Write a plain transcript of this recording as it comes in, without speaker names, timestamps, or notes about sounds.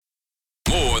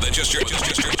just your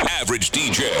average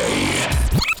DJ.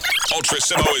 Ultra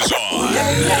Simmo is on. Ooh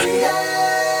yeah yeah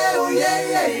yeah, ooh yeah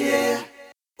yeah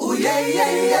yeah, ooh yeah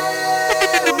yeah yeah,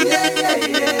 ooh yeah yeah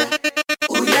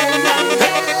yeah, ooh yeah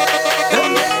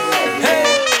yeah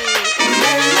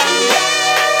yeah.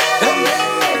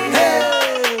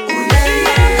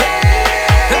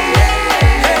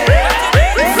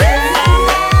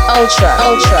 Ultra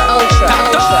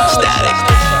static.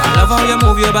 I love how you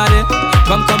move your body.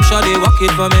 Come, shawty, walk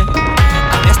it for me.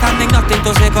 I'm standing nothing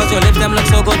to say, cause your lips them look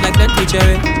so good like plenty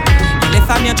cherry. And if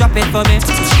I'm you drop it for me.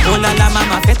 Oh la la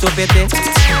mama, feto pete.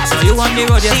 So you on the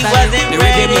road yesterday. The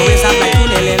rhythm you waist up like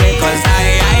tulele. Cause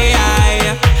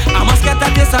I must get a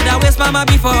taste of that waist mama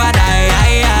before I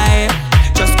die.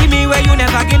 Just give me where you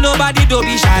never give nobody, don't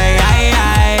be shy.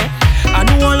 I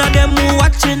know all of them who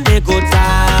watching, they go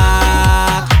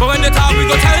talk. But when they talk, we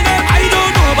go tell them, I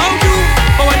don't know about you.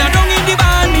 But when I don't in the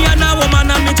band, me and a woman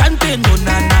and me chanting, no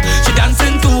nana. She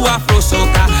dancing to Afro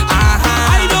Soca.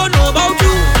 I don't know about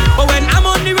you. But when I'm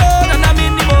on the road and I'm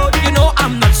in the boat, you know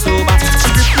I'm not sober. She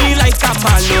grip me like I'm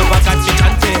a lover, got me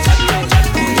chanting.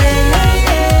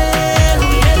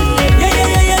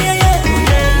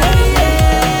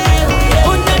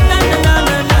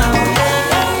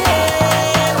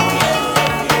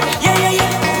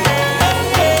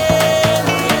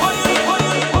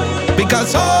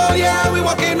 Because oh yeah, we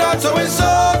walking out so it's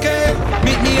okay.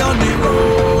 Meet me on the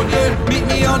road, yeah. Meet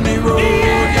me on the road,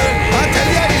 yeah. I tell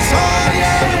you it's oh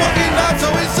yeah, we walking out so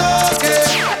it's okay.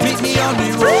 Meet me on the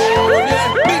road, yeah.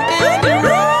 Meet me on the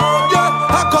road,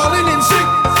 yeah. I'm calling in sick.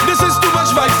 This is too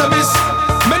much vibes to miss.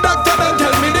 My doctor don't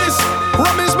tell me this.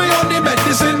 Rum is me on the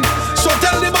medicine. So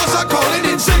tell the boss I'm calling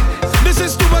in sick. This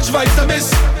is too much vibes to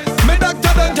miss. My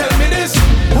doctor don't tell me this.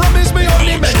 Rum is me on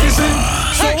the medicine.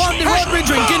 So on the road we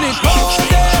drinking it all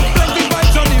day. Plenty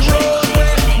vibes on the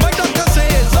roadway. My doctor say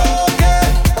it's okay.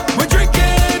 We're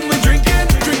drinking.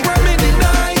 Drink rum in the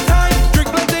night time. Drink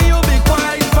plenty, you'll be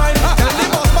quite fine. Tell the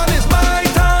boss man it's my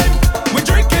time. We're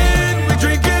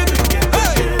drinking.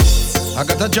 Hey. I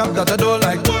got a job that I don't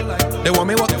like. They want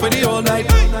me work for the whole night.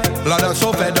 Lord, I'm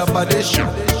so fed up by this shit.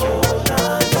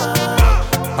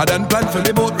 I done planned for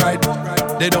the boat ride.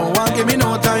 They don't want give me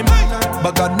no time.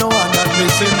 But God know I'm not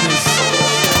missing this.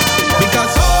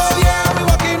 Because oh yeah, we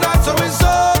walking out so it's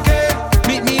okay.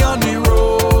 Meet me on the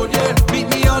road, yeah. Meet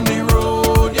me on the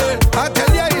road, yeah. I tell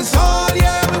ya it's all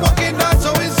yeah, we walking out so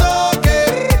it's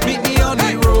okay. Meet me on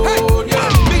the road, yeah.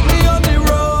 Meet me on the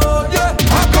road, yeah.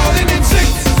 I'm calling in sick.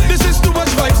 This is too much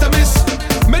vibes to miss.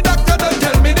 My doctor don't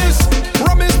tell me this.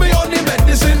 Rum is me on the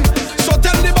medicine. So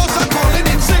tell the boss I'm calling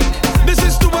in sick. This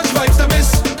is too much vibes to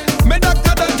miss. My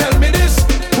doctor don't tell me this.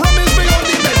 Rum is me on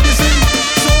the medicine.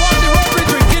 So on the road we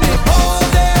drinking it all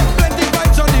day. Plenty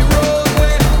vibes on the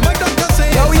roadway. My doctor say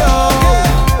it's okay.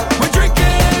 We're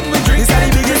drinking. This is the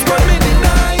biggest rum in the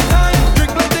night time.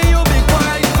 Drink plenty, you'll be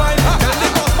quite fine. Tell the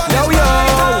boss man it's my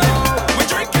time. We're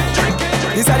drinking.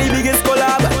 This is the biggest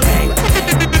collab.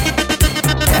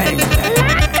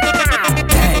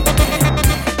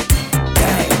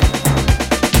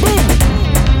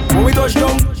 Boom. When we touch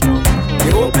down,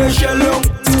 you open shell long.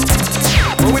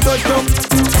 When we touch down,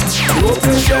 you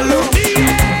open shell long.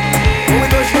 When we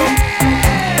touch down,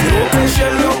 you open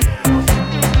shell long.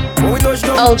 When we touch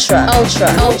down, Ultra.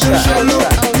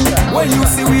 when you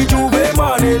see we Juve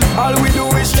morning, all we do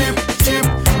is chip.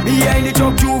 Behind the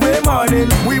truck Juve morning,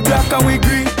 we black and we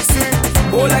green. See,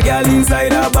 all a girl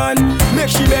inside a van, make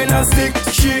she bend and stick.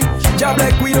 She job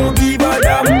like we don't give a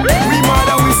damn. We mad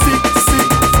and we sick.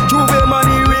 Juve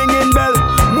money ringing bell,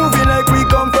 moving like we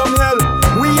come from hell.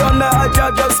 We under a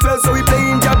jab spell, so we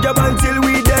playing jab until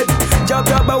we dead.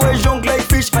 Jab always junk like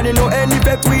fish, and you know any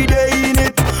bet we dey in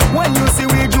it. When you see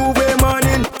we Juve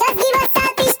morning, Just give us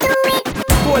selfish to it.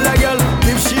 hold a girl,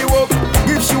 give she walk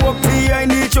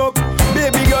behind the truck.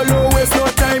 Baby girl, no waste no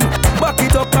time. Back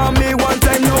it up on me one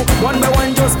time now. One by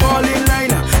one, just fall in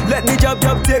line. Let me jab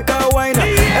take a wine.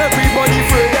 Everybody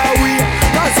afraid that we,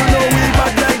 cause you know we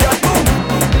bad like that. Boom.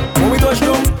 When we touch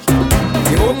down,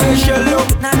 you open shell up.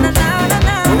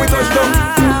 When we touch down,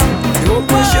 you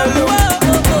open shell up.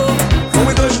 When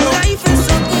we touch down, Life is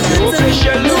so good. you open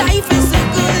shell up. Life is so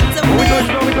good to When we me. touch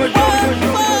down, we touch down.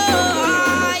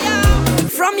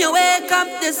 From your wake up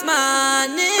this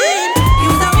morning,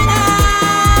 you's a winner.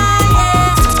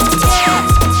 Yeah.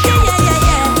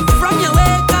 From your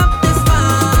wake up this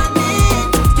morning,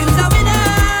 you's a winner.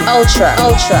 Ultra.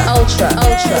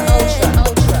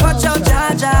 Watch out,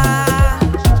 Jaja.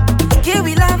 Here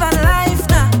we love and life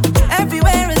now.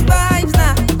 Everywhere is vibes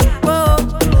now. Whoa,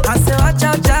 I say watch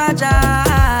out,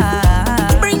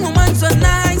 Jaja. Bring woman so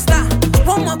nice now.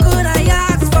 What more could I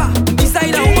ask for?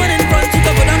 Beside a woman in front, you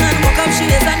go down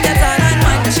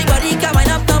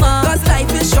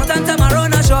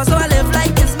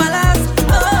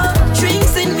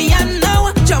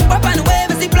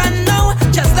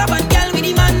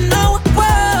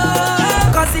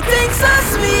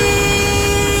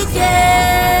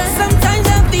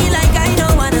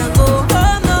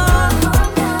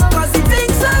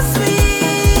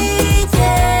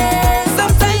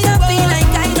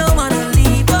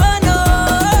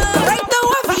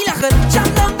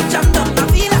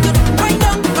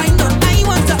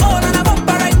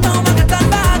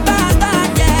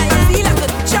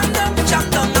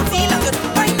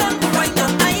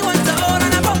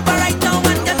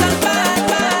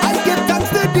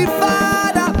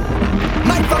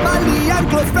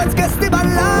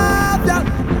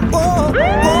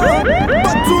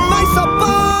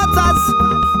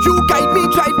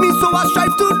I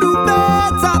strive to do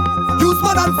better. Use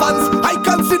modern funds, I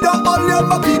consider all you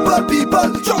my people.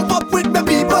 Jump up with me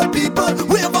people.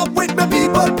 Wave up with me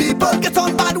people. Get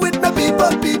on bad with me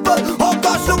people. Oh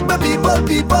gosh, look me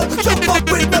people. Jump up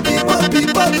with me people.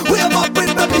 Wave up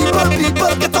with me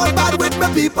people. Get on bad with me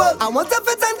people. I want to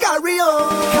fit and carry on.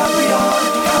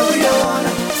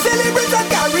 Celebrate and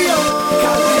carry on.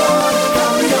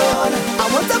 I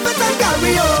want to fit and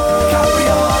carry on.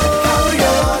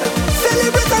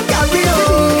 Celebrate and carry on.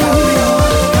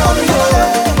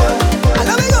 And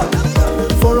let me go.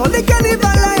 For all the carnival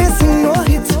I sing no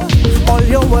hit. All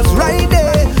you was right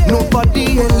there.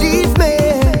 Nobody ain't leave me.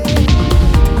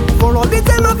 For all the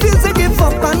time I feel to give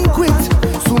up and quit.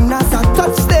 Soon as I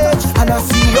touch stage and I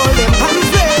see all them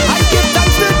hands there, I give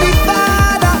thanks to the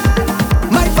Father.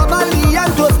 My family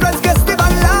and those friends get still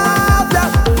laughter.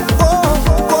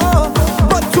 Oh,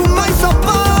 but to my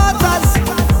supporters,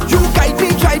 you guide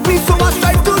me, so I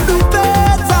strive to do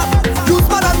better. Use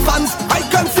modern funds, I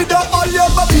consider all your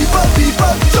people.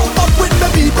 Jump up with me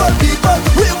people.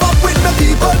 Wave up with me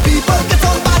people. Get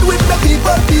on bad with me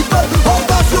people. Oh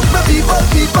gosh, look me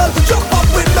people. Jump up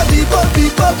with me people.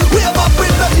 Wave up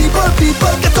with me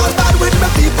people. Get on bad with me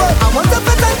people. I want to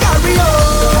fit and carry on.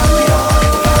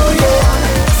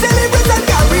 Celebrate and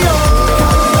carry on.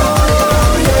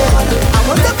 I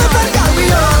want to fit and carry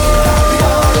on.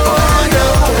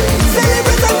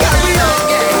 Celebrate and carry on.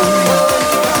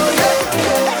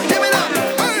 Give it up.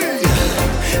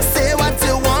 Say what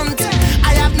you want.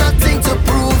 I have nothing to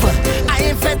prove. I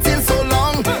ain't fetting so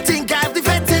long. Think I have the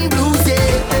fetting blues,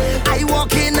 yeah. I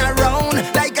walking around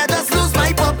like I just lose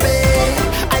my puppy.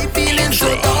 I feeling so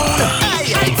down.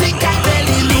 I think I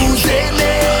really losing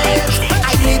it.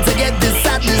 I need to get this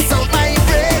sadness out my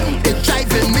brain. It's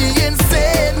driving me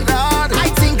insane, Lord. I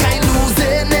think I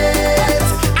losing it.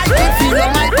 I can feel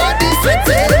on my body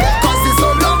sweating. Cause it's so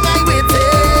long I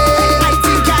waited. I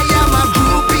think I am a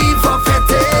groupie for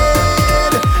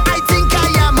fetting. I think I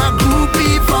am a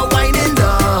groupie for winding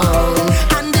down.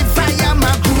 And if I am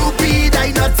a groupie,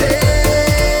 I not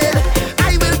it.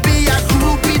 I will be a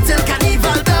groupie till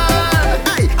carnival done.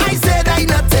 I said I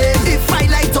not it. If I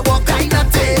like to walk, I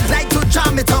not it. Like to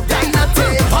jam it up, I not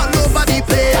it. All over the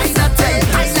place, I not it.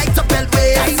 I like to belt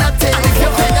way, I not it. And if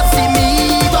you're fed up, see me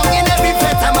going in every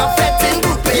fete, I'm a fetting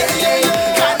groupie.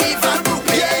 Carnival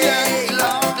groupie.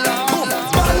 Lord.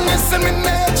 Badness in me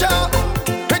nature,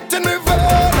 hitting me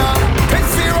vein. It's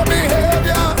zero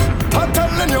behavior, I'm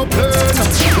telling you plain.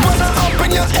 Wanna up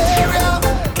in your area,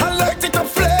 I like it to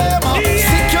flame.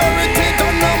 Security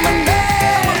don't know my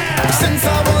name. Since I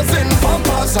was in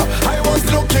Pampas, I was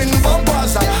looking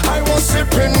bumpers. I was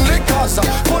sipping liquors,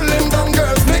 pulling down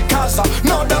girls' knickers.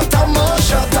 Now that I'm a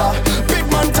shutter, big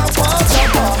man tap on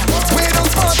top. We don't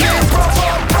spot it proper.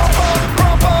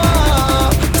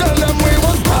 Tell them we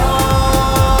was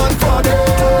born for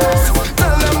this.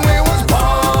 Tell them we was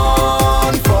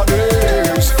born for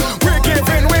this. We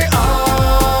giving we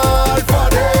all for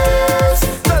this.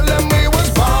 Tell them we was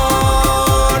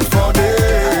born for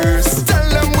this. Tell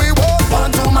them we was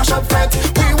born to mash up fete.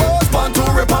 We was born to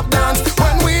rip up dance.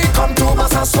 When we come to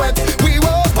bust a sweat, we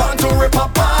was born to rip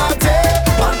up party.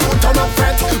 Born to turn up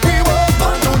fete. We was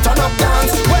born to turn up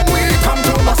dance. When we come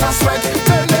to bust a sweat,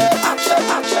 tell them action.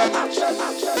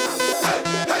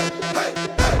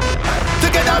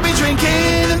 Together we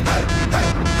drinking.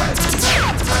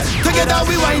 Together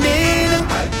we whining.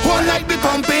 One night we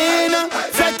pumping.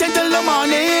 Fete till the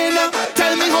morning.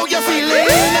 Tell me how you feeling.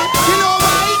 You know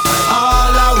why?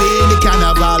 All away in the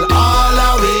carnival, all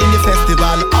away in the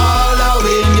festival, all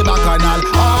away in the bacchanal,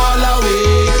 all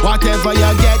away. Whatever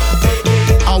you get,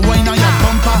 a wine on your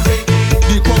bumper.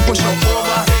 The crowd push up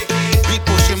over, we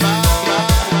push him out.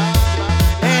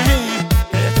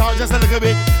 Hey, talk just a little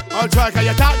bit. Ultra, can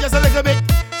you talk just a little bit?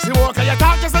 Simmo, can you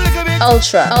talk just a little bit?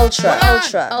 Ultra.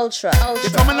 You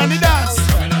coming on the dance,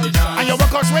 and you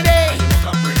walk out ready.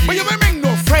 But you may bring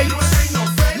no friends,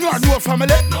 nor no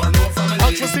family.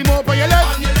 Ultra Simmo by your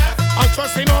left, Ultra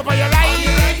Simmo by your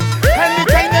right. And the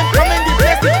time them come in the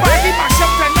place, the party mash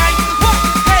up tonight.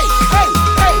 Hey.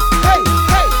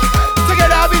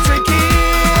 Together we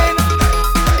drinking,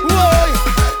 whoa.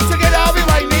 Together we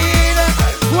whining.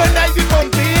 One night we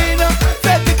pumping,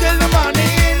 fete till the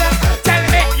morning. Tell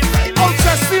me,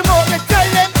 Ultra Simmo, you tell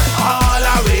them all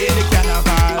away the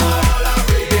carnival,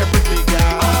 they're pretty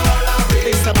girl,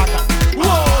 it's the back.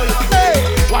 Whoa, hey,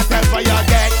 whatever you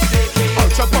get,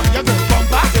 Ultra put your girl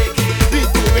bumper, we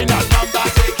doing a number.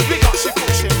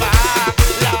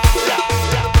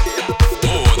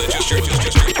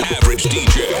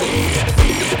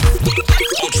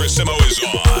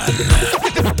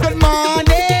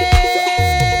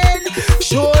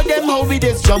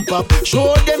 this jump up.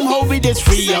 Show them how we this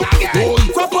free up. Oh,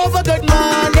 crop over good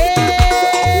money.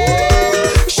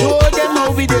 Show them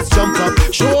how we this jump up.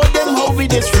 Show them how we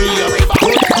this free up.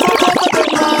 Oh, crop over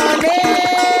good money.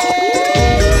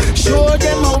 Show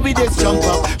them how we this jump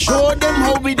up. Show them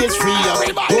how we this free up.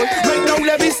 Oh, right now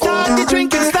let me start the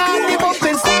drinking, start the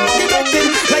bumping, start the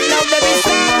betting. Right now let me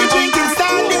start the drinking,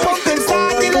 start the bumping,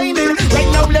 start the lining. Right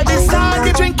now let me start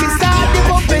the drinking, start the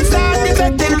bumping, start the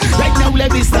betting. Right now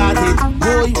let me start it,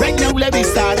 boy. Right now let me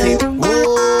start it,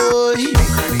 boy.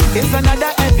 It's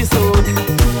another episode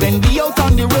when we out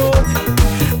on the road.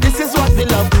 This is what we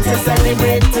love to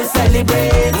celebrate, to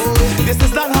celebrate. This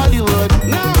is not Hollywood,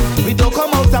 no. We don't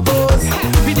come out to pose.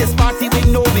 We just party with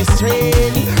no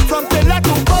restraint. From pillar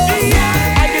to post,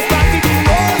 I just party the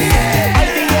most. I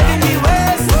be heading the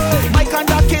west. My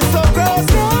conduct is so gross,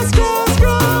 gross, gross,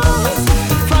 gross.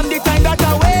 From the time that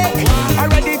I wake, I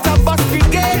ready to bust the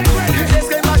gate. Let's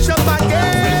get mash up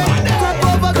again. Crop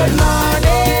over good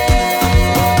morning.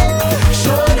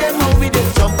 Show them how we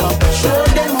just jump up. Show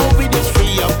them how we just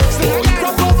free up.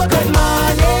 Crop over good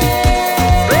morning.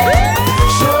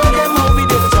 Show them how we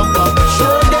just jump up.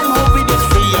 Show them how we just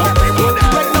free up.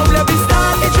 Right now let me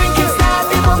start the drinking, start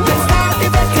the bumping, start the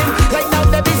betting. Right now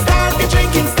let me start the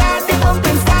drinking, start the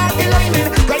bumping, start the lining.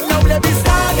 Right now let me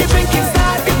start the drinking,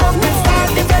 start the bumping, start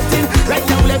the betting. Right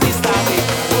now let me start it.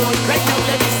 Right now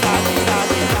let me start it.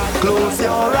 Close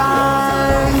your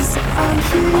eyes and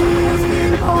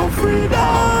feel our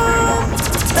freedom.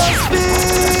 Just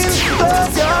feel.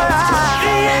 Close your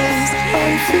eyes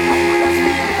and feel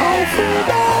our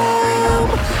freedom.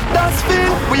 Just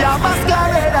feel. We are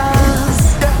masqueraders,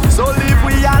 so live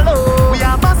we alone. We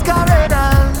are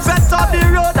masqueraders. Set up the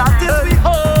road until we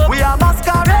home. We are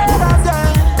masqueraders,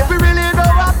 yeah. We really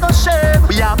don't have no shame.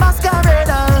 We are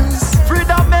masqueraders.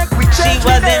 Freedom make we change. She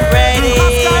wasn't ready.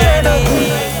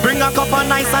 Bring a cup of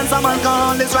nice and some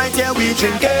alcohol. It's right here we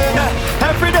drinking.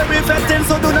 Every day we fetting,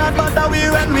 so do not bother we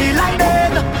when we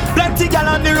lighting. Plenty gal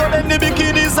on the road in the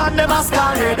bikinis and the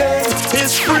masquerading.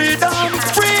 It's freedom,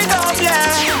 freedom,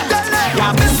 yeah.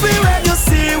 Yeah, miss me when you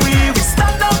see we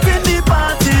stand up in the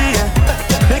party.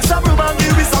 Make some room and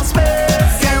give me some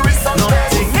space. Give me some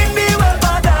nothing in the world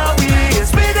but that we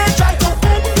is we they try to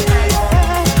end me,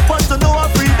 yeah. Want to know our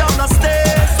freedom no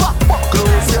stays.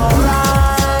 Close your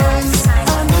eyes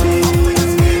and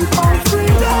feel our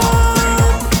freedom.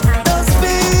 Just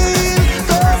feel.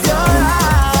 Close your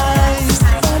eyes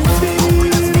and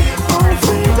feel our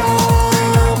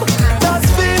freedom. Just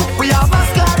feel. We are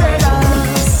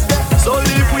masqueraders, so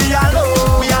live we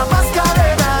alone. We are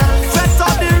masqueraders. Set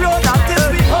on the road until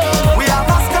we home. We are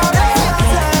masqueraders.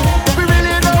 We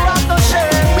really don't have no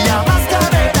shame. We are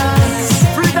masqueraders.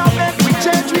 Freedom make we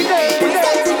change we day.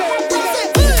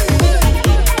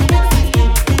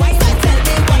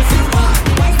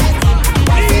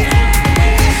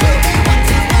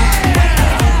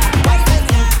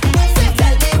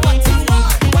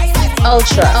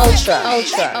 Ultra, ultra,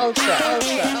 ultra, ultra,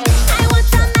 ultra. I want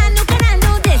some man who can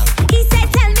handle this. He said,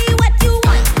 tell me what you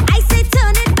want. I say,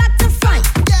 turn it back to front.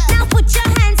 Now put your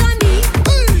hands on me.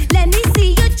 Let me see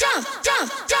you jump,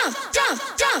 jump, jump, jump,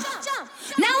 jump.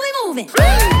 Now we moving.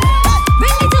 Bring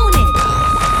me tune in.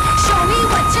 Show me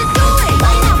what you're doing.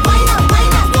 Wind up, wind up,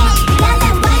 wind up. Let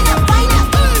them wind up, wind up.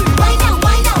 Wind up,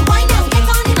 wind up, wind up. Get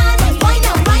on the man and wind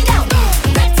up, wind up.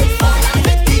 Let it fall and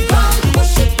hit the ground.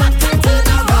 Push it back and turn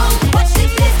around. Watch the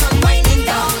place come winding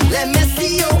down. Let me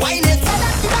see you wind it. Tell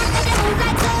us to wind it, move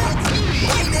like that.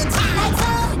 Wind it, like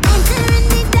that. Entering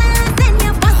the dance and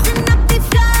you're busting up the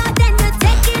floor. Then you're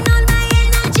taking all my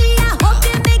energy. I hope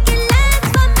you make it last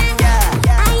for me.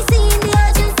 I ain't seeing the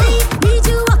urgency. Need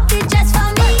you walk it just for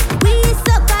me. We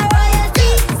Soca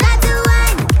royalty. Start to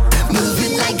wind. Move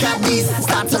it like a beast.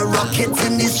 Start to rock it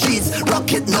in the streets.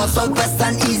 Rock it north, south, west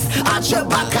and east. Arch your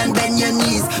back and bend your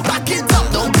knees. Back it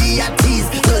up, don't be a tease.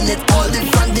 Turn it all in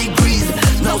front degrees.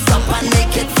 Now stop and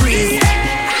make it freeze.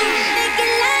 Make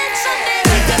it last for me.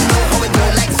 Make them know how it go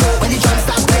like so. When the drums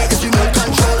start play, it's remote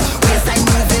control. Waistline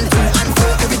moving to and fro.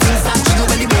 Everything starts to go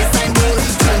when the bassline roll.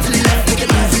 Turn to the left, make it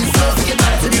moving slow. Take it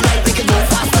back to the right, make it go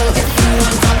faster. Hit through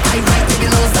and top, high right, take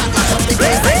it low, start mash up the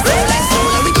place like so, like so.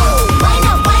 There we go. Wind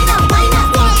up, wind up, wind up.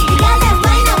 Let them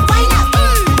wind up, wind up.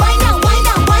 Wind up, wind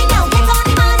up, wind up. Get on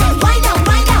the man and wind up,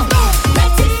 wind up.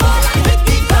 Let it fall and hit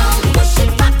the ground. Push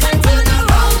it back and turn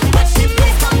around. Watch the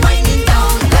place come winding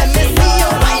down. Let me see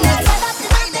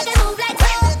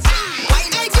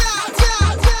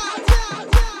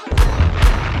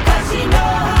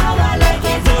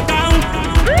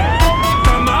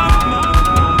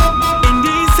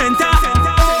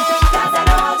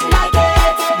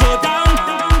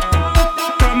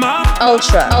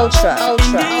ultra, ultra,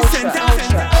 ultra, ultra,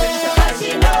 ultra. Cause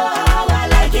you know how I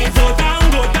like it. Go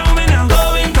down when I'm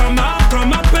going. Come up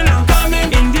when I'm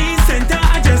coming. In the center,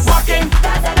 I just walking.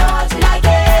 Cause I know how you like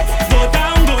it. Go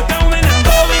down when I'm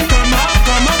going. Come up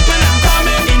when I'm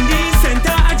coming. In the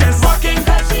center, I just walking.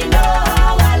 Cause you know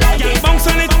how I like Girl, it. bounce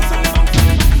on it,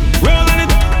 roll on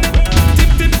it, tip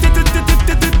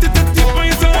on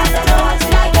your toe. Cause I know how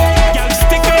you like it. Girl,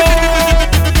 stick on it,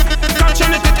 touch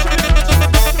on it,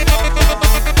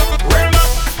 roll 'em up.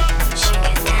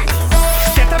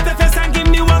 Set up the face and give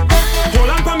me what? Hold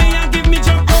on for me and give me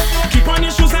jump. Keep on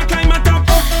your shoes and climb on top.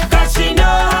 Cause she know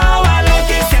how I like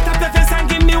it. Set up the face and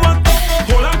give me what?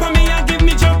 Hold on for me and give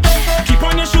me jump. Keep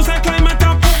on your shoes and climb on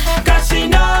top. Cause she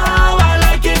know how I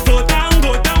like it. Go down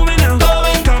when I'm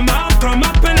going. Come up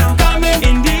when I'm coming.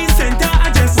 In the center, I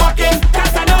just walking.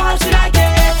 Cause I know how she like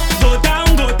it. Go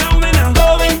down when I'm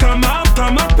going. Come up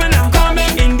when I'm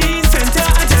coming. In the center,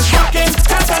 I just walking.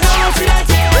 Cause I know how she like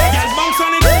it. Girl, bounce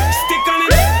on it, stick on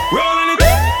it, roll on it,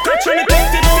 touch on it, tip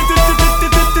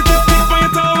on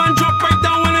your toe and drop right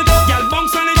down on it. Girl,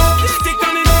 bounce on it, stick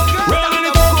on it, roll on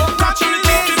it, touch on it,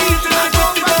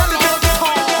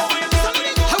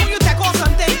 How will you take off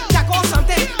something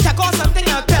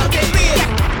and belt it with?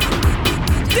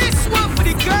 This one for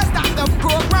the girls that the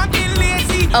program is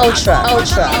lazy. Ultra,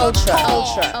 ultra, ultra,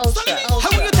 ultra, ultra, How will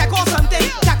ultra. you take off something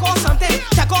and belt it with?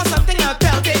 Take off something and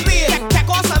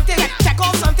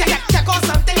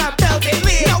belt it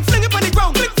with. Now fling it on the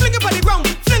ground, fling it on the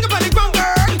ground,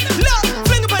 girl. Look,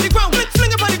 fling it on the ground,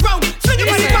 fling it on the ground.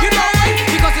 You know why?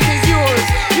 Because it is yours.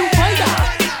 You buy that.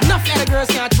 Enough other girls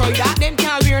can't try that. Them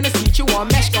can't wear in the seat. You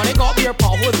want mesh, gonna go up your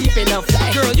paw hole deep enough.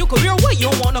 Girl, you can wear what you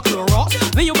want no Clorox.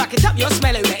 When you back it up, you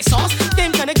smell it like sauce.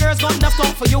 Them kind of girls got enough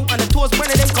talk for you, and the toes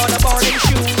burning them call the burning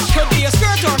shoes. Could be a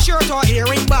skirt or shirt or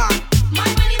earring bar. My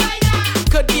money buy that.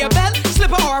 Could be a belt,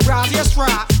 slipper or brassiere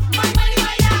strap. My money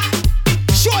buy that.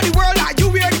 Show the world that you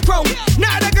wear the crown.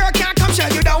 Now the girl can't come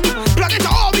shut you down. Plug it to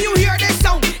all when you hear this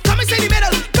sound. Come and say the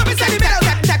middle. Take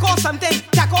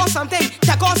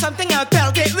off something and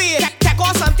belt it with. Take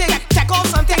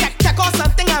off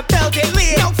something and belt it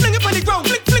with. Now fling it on the ground,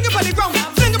 fling it on the ground,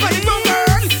 girl.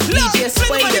 DJ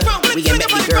Spider, we can make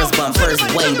the girls bump first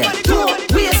way there.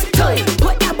 Don't waste time.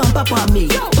 Put that bump up on me.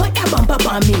 Put that bump up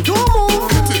on me. Don't move.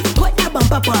 Put that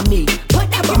bump up on me. Put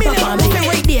that bump up on me.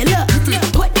 Right there, look.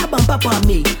 Put that bump up on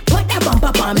me. Put that bump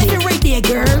up on me. Right there,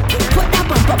 girl. Put that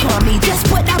bump up on me. Just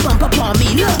put that bump up on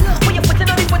me. Look. When you putting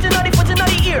on the ear. Putting on the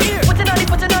ear.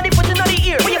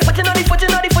 When you putting on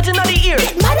the ear.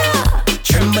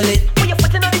 Tremble it. When you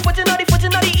putting on the ear.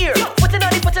 Putting on the ear.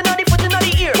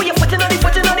 When you putting on the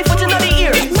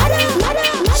ear.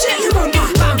 Shake your bum,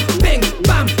 bam, bing,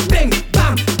 bam, bing,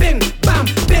 bam, bing, bam,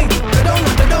 bing. Go down,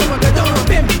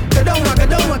 bim. Go down,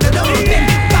 bim,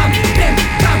 bam, bing,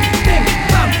 bam, bing,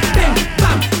 bam, bing,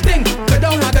 bam, bing. Go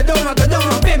down,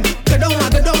 bim. Go down,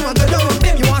 bim.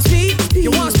 You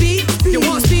want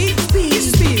speed? Speed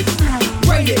is speed.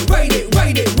 Ride it.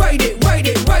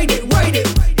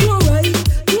 You alright.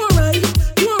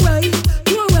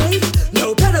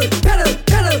 No pedal.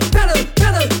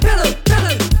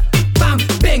 Bam,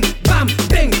 bing, bam,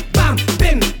 bing, bam,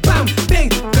 bing, bam, bing.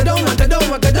 Go down,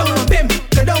 bim.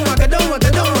 Go down,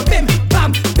 bim.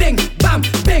 Bam, bing, bam,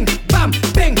 bing, bam,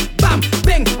 bing, bam,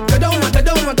 bing. Go down,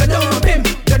 bim.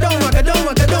 Go down,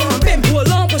 bim.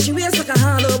 Pull on, push your waist like a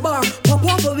handlebar. Pop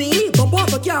off a wheel, pop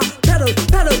off a car. Pedal.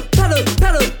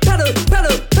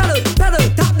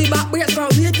 Tap the back, brace from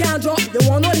wheel can't drop. You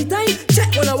want all the time?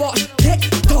 Check when I walk. Tick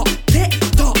tock.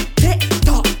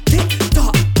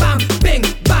 Bam, bing,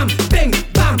 bam, bing,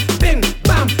 bam, bing,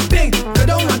 bam, bing. Go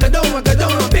down,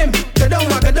 bim. Go down,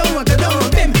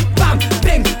 bim. Bam,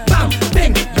 bing, bam,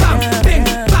 bing, bam, bing,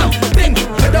 bam, bing.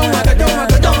 Go down,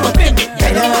 bim.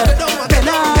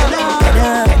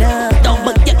 Don't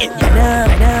bug your it.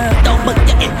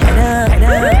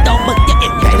 Don't bug your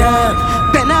it.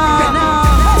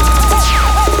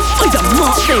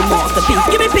 Say more the beat,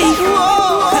 give me beat.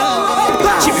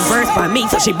 She reversed by me,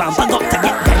 so she bump I got to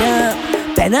get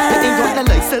better. Ain't got the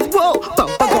license, whoa,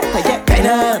 bump I got to get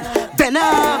better.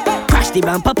 Crash the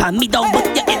bumper on me, don't book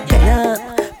you get better.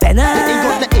 Ain't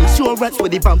got the insurance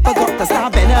with the bumper, got to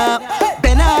start better.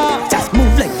 Just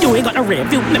move like you ain't got a rear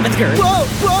view limit, girl. Whoa.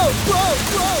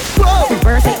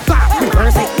 Reverse it, back,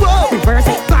 reverse it, whoa. Reverse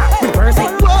it, back, reverse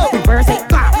it, whoa. Reverse it,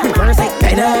 back, reverse it,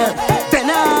 better.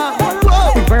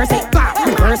 Reverse it, back,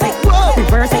 reverse it, whoa.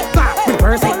 Reverse it, back,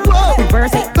 reverse it, whoa.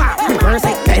 Reverse it, back, reverse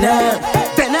it, better.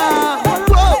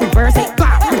 Whoa. Reverse it,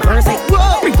 back, reverse it,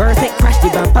 whoa. Reverse it, crash the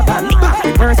bumper on me, back,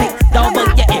 reverse it, double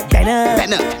yeah, it better.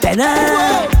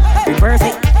 Reverse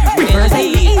it,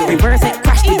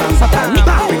 crash the bumper on me.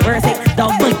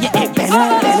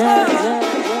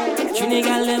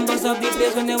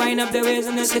 wind up the waist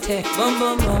in the city, boom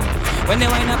boom boom. When they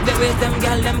wind up the waist, them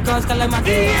girl them cause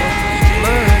calamity.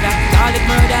 Murder, call it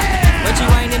murder. When she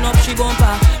winding up, she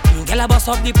bumper. Girl a bust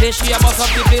up the place, she a bust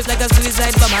up the place like a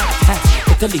suicide bomber.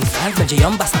 Italy, France,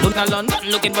 Belgium, Barcelona, London,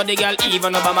 looking for the girl,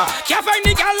 even Obama. Can't find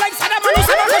the girl like Saddam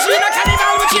Hussein, so she in a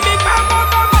carnival with she big bam bam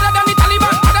bam. Better than the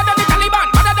Taliban, better than the Taliban,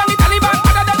 better than the Taliban,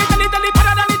 better than the Taliban,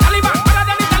 better than the Taliban, better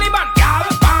than the Taliban. Girl,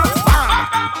 bam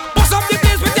bam. Bust up the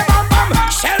place with the bam bam.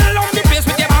 Shell up the place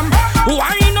with the bam.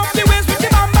 Wind up the waist with the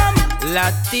bam bam.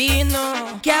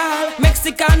 Latino, girl,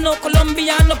 Mexicano,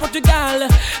 Colombiano, Portugal,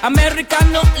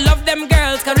 Americano, love them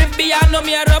girls, Caribbeano,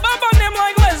 me a rub up on them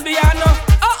like lesbiano.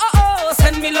 Oh oh oh,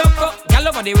 send me loco, girl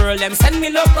over the world, them send me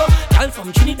loco, girl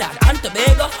from Trinidad and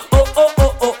Tobago. Oh oh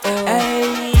oh oh oh.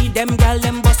 Hey, them girl,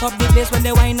 them bust up the place when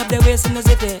they wind up their waist in the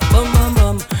city. Boom boom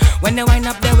boom. When they wind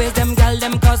up their waist, them girl,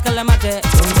 them cause calamity.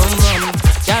 Boom boom boom.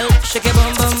 Girl, shake it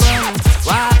boom boom boom.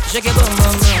 Wah, shake it boom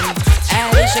boom boom.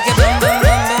 Hey, shake it boom boom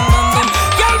boom boom boom.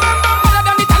 Girl, boom boom, better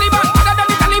than the Taliban, better than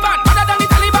the Taliban, better than the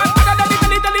Taliban, better than the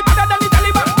Taliban, better than the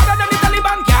Taliban, better than the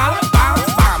Taliban. Girl, bam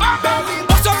bam.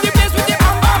 Bust up the place with the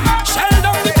bam bam. Shell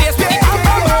down the place with the bam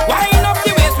bam. Wind up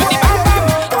the waist with the bam bam.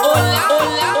 Hola,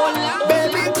 hola, hola.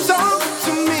 Baby, talk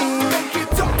to me. Make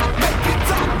it up,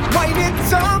 wind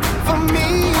it up for me.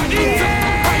 Wind it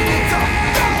up.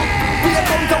 We are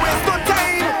about to waste no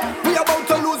time. We are about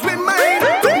to lose we mind.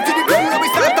 Come to the ground where we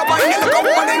start to wind. Look how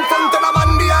one in front and a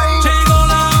man behind. Llegó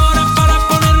la hora para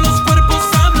poner los cuerpos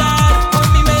a hablar. Por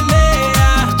mi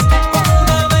menea, como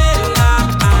una vela.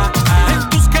 En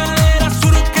tus caderas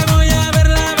juro que voy a ver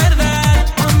la verdad.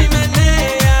 Por mi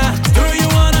menea, do you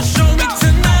wanna show me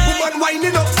tonight? Woman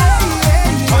winding up.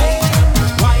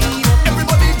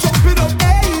 Everybody jumping up.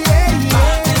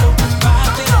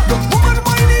 The woman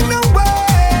winding away.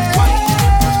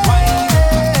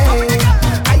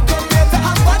 I come here to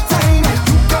have a time.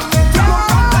 You come here to blow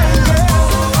my mind, girl.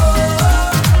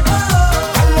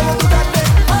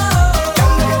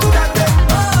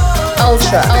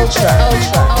 Ultra, ultra,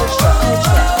 ultra, ultra,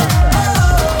 ultra.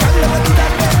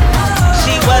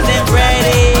 She wasn't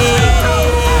ready.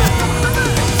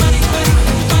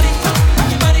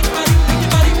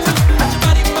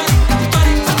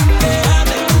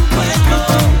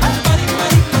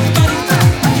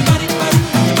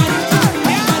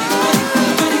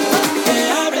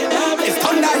 It's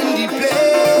thunder in the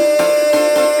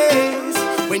place.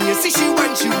 When you see she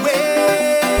when she waits,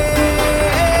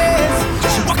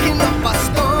 she walking up a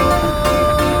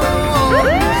storm.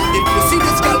 If you see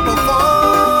this girl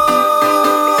perform,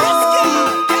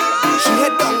 she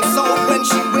head down south when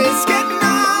she waits get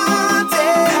naughty.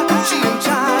 She in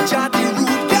charge of the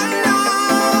rude girl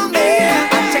on there.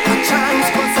 I take a chance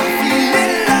 'cause I'm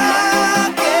feeling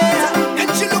lucky. And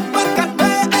she look back at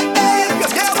me, you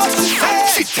hear what she say?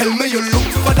 She tell me you look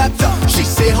for that. She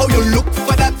say how you look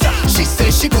for that. She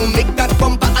say she gon' make that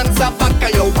bumper answer back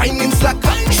and you whining slack.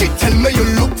 She tell me you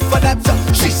look for that.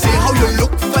 She say how you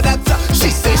look for that. She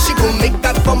say she gon' make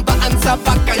that bumper answer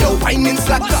back and you whining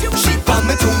slack. She want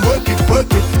me to work it,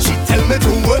 work it. She tell me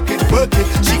to work it, work it.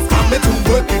 She want me to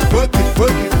work it, work it,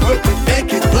 work it, work it,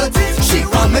 make it, work it. She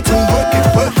want me to work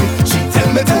it, work it. She tell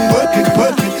me to work it,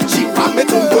 work it. She want me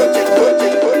to work it, work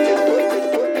it, work it, work it.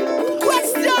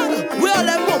 Question: where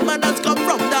the woman has come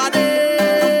from, daddy?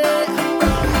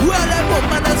 Where the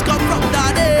woman has come from,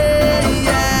 daddy?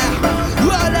 Yeah.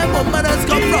 Where the woman has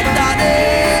come from, daddy?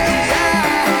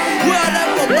 Yeah. Where the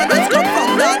woman has come from,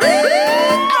 daddy?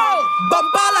 Oh.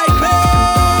 Bumper like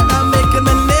pain, I'm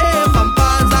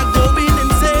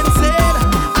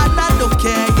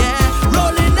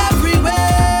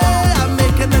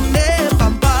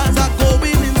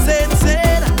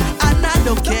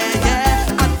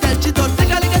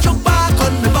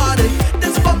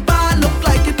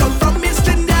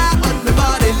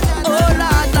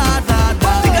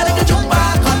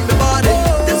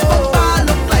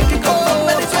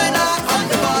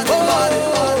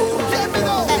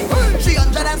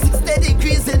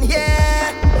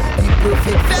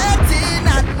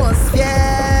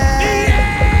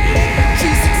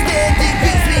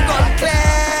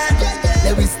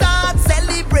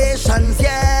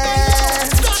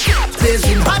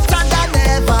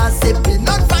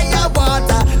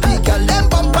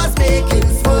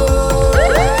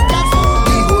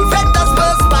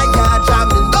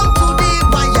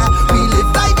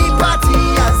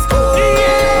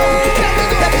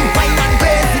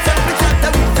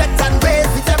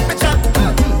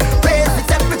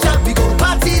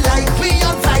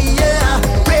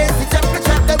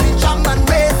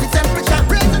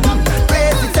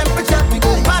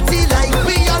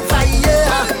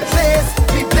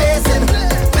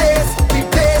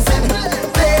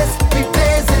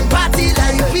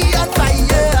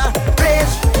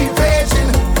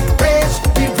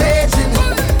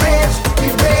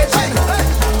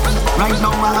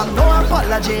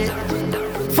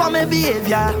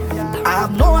behavior. I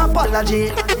have no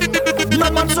apology,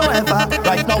 none whatsoever.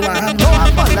 Right now I have no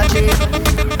apology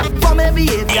for my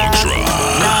behavior.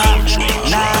 Nah.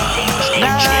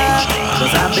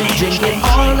 Cause I've been drinking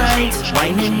all night,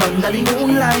 whining under the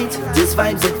moonlight. This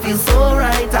vibes, it feels so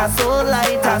right, so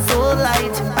light.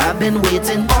 I've been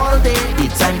waiting all day. The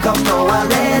time come now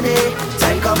already.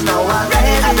 Time come now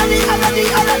already.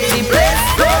 The place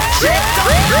go shake.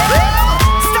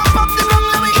 Stop up the wrong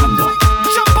way.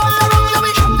 Jump on the wrong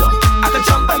way. I can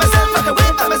jump by myself, I can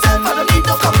wait by myself. I don't need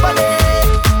no company.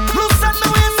 Moves on the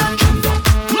waist and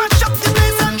match up the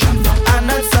place and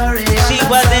I'm sorry. She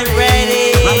wasn't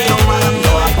ready.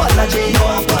 No apology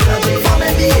for my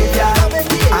behavior.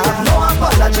 I have no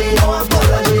apology,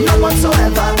 none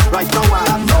whatsoever. Right now I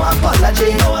have no apology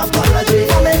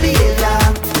for my behavior.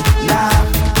 Nah.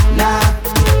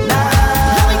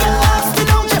 Let me get lost, you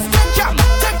know, just take jam.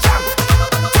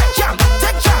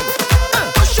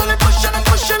 Push on it, push back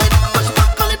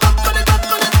on it.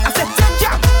 I said take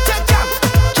jam.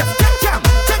 Just take jam.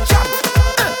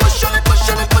 Push on it, push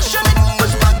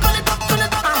back on it.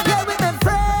 I'm here with my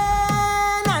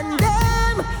friend and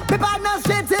them. We partner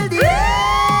straight till the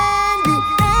end.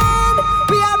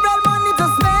 We have real money to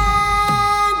spend.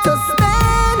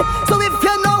 So if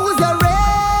you know who's your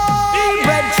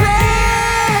red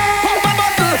train, pop a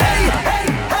bottle, hey.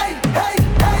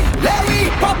 Let me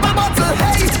pop a bottle,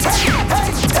 hey.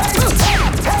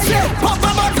 Pop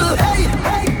a bottle, hey.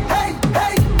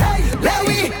 Let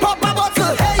me pop a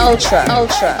bottle, hey. Ultra.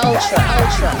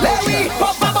 Let me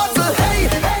pop a bottle, hey.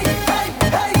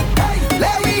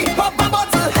 Let me pop a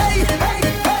bottle, hey.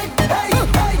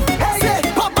 Say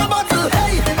pop a bottle,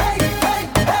 hey.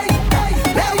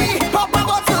 Let me pop a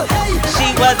bottle, hey. She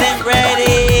wasn't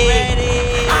ready.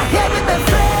 I'm here with my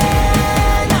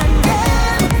friend and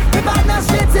them. We partner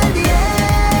straight till the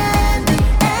end.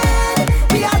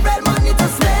 We have real money to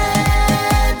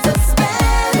spend.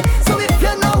 So if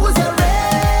you know who's a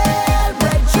real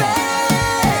red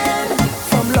train,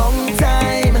 from long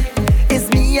time, it's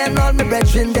me and all my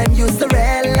brethren, them used to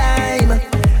red line.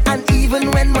 And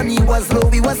even when money was low,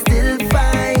 we was still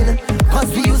fine. Cause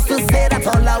we used to say that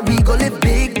all our we go live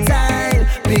big time.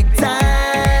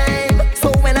 So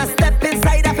when I step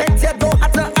inside, I bet you don't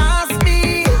have to ask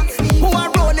me who I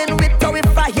rolling with or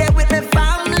if I here with my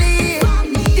family.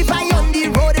 If I on the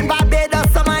road in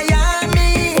Barbados or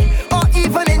Miami or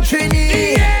even in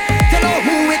Trinity, you know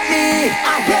who with me.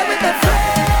 I'm here with my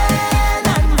friend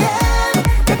and them.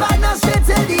 We partner straight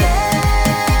till the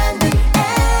end.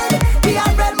 We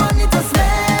have real money to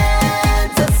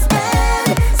spend.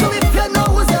 So if you know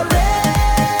who's a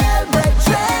real red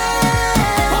train,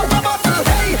 pop a bottle,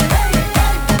 hey.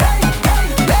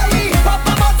 Let me pop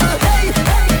a bottle, hey.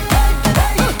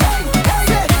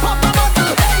 Say pop a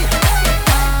bottle, hey.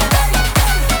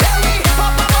 Let me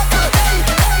pop a bottle, hey.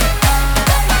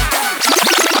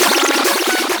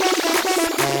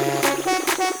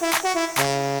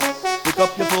 Pick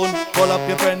up your phone, call up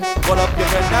your friend,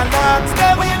 and ask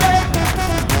them where you live.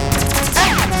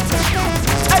 Hey,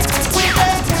 where you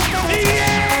live?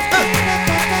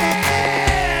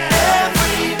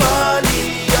 Everybody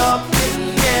up in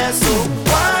here, so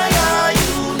why are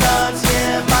you not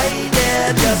here, my dear?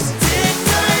 Just take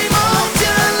time out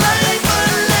your life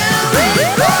and let me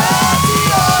party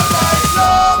all night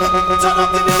long. Turn up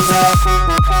the music.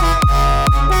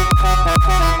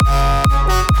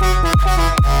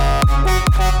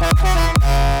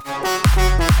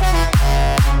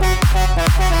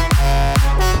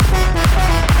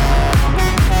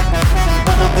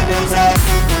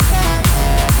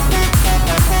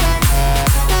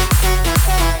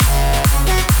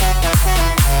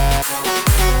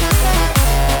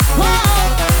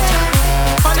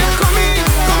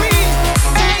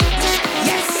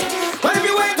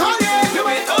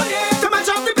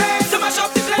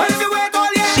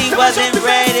 Wasn't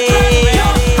ready.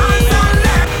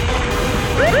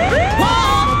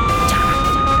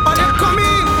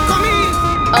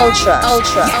 Ultra.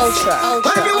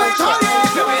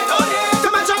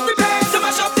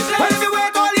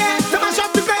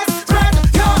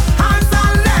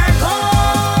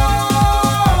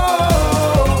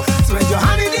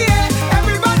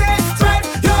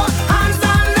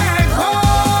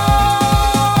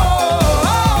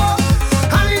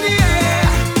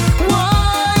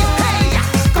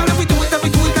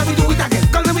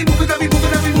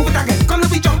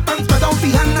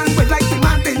 Hand and spread like the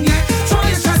mountain, yeah. Throw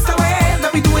your stress away,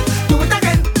 let me do it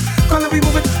again.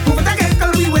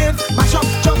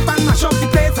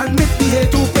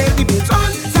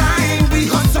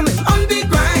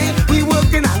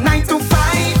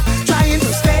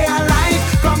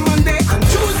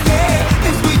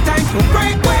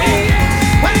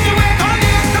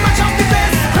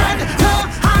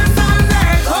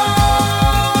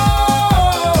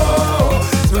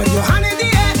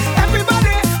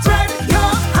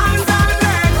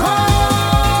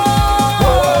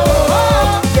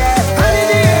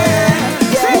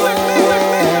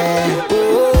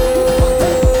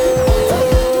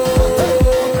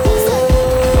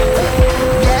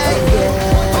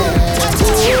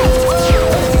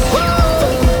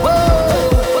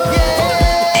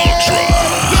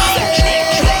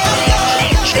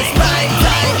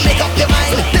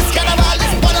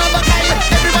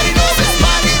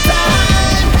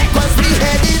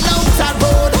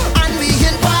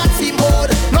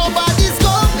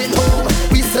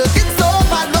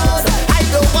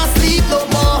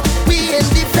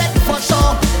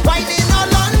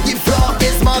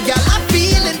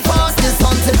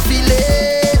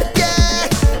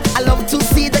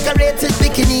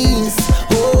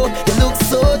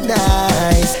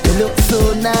 look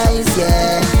so nice,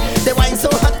 yeah. They wine so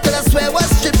hot that I swear was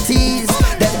striptease.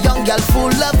 Them young girl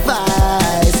full of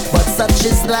vice, but such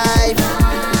is life.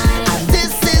 And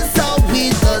this is how we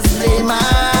does play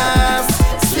mass.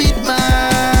 Sweet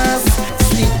mass,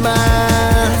 sweet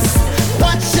mass.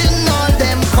 Watching all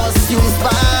them costumes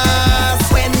pass.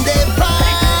 When they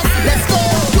pass, let's go.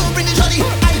 You bring the jolly,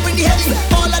 I bring the heavy.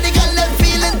 All of the girls them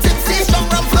feeling tipsy, strong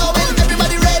rum flowing.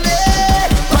 Everybody ready?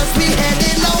 Cause we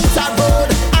heading out the road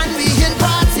and we in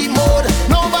party mode.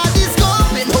 Nobody's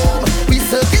going home. We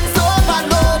circuits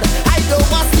overload. I don't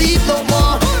want sleep no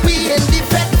more. We in the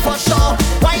bed for sure.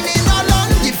 Whining all on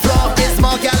the floor. It's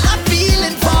more girl I'm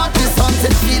feeling for this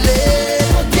haunted feeling.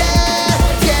 Yeah,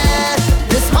 yeah,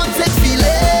 this haunted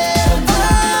feeling.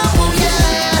 Oh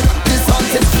yeah, this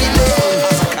haunted feeling.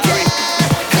 Yeah,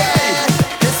 yeah,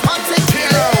 this haunted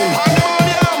feeling.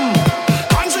 Pandemonium,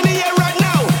 hands in the air right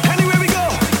now. Anywhere we go,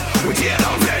 we tear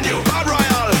down venue. Bad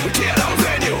Royal, we tear down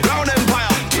venue. Brown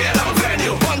Empire, tear down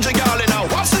venue. Bungie Garley now,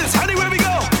 watch this. Anywhere we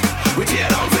go, we tear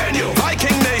down venue.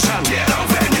 Viking Nation, tear down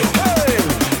venue. Hey,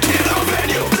 tear down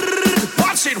venue.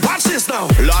 Watch this now.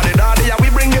 Lordy, lordy, yeah, we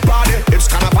bring the party. It's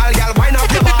carnival, girl, wind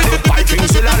up your body.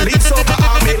 Vikings will lead Soca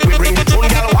army. We bring the tune,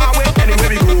 girl, Huawei. Anywhere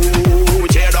we go, we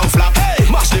tear down flat. Hey,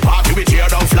 mash the party, we tear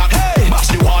down flat. Hey, mash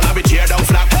the wall, and we tear down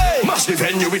flat. Hey, mash the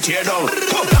venue, we tear down.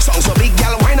 Sound so big,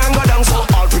 girl, wine and go down. So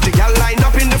all pretty girl line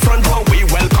up in the front row. We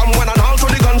welcome one and all to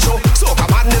the gun show. Soca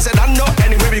madness, and I know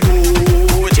anywhere we go,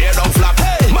 we tear down flat.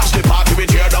 Hey, mash the party, we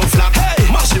tear down flat. Hey,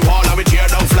 mash the wall, and we tear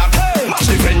down flat. Hey, mash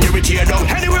the venue, we tear down.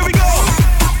 Anywhere we go,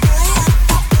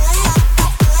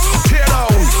 tear down.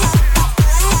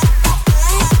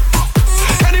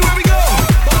 Anywhere we go,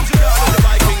 Bungie Garley, the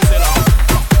Vikings, you know.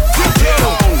 We tear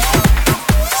down.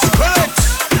 Correct.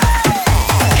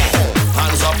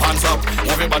 Hands up,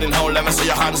 everybody now, let me see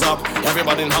your hands up.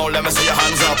 Everybody now, let me see your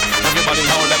hands up. Everybody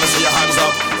now, let me see your hands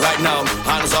up. Right now,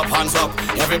 hands up.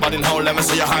 Everybody now, let me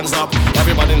see your hands up.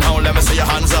 Everybody now, let me see your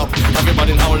hands up.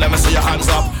 Everybody now, let me see your hands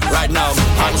up. Right now,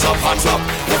 hands up.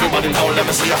 Everybody now, let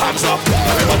me see your hands up.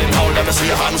 Everybody now, let me see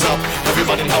your hands up.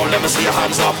 Everybody now, let me see your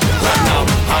hands up. Right now,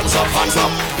 hands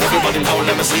up. Everybody now,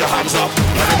 let me see your hands up.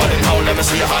 Everybody now, let me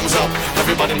see your hands up.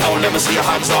 Everybody now, let me see your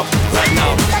hands up. Right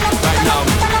now, right now,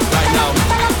 right now,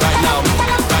 right now,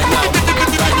 right now,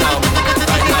 right now,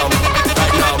 right now, right now,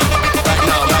 right now, right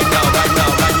now, right now, right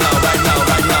now, right now,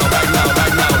 right now, right now,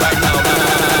 right now, right now, right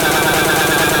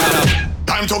now.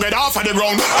 Time to get off of the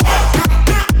ground.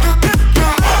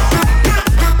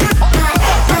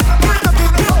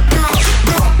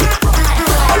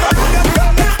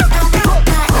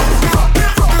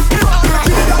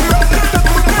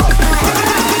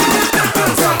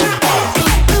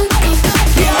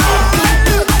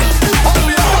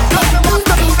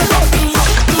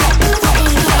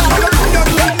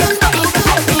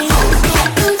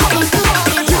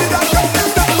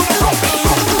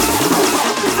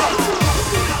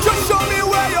 Just show me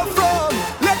where you're from.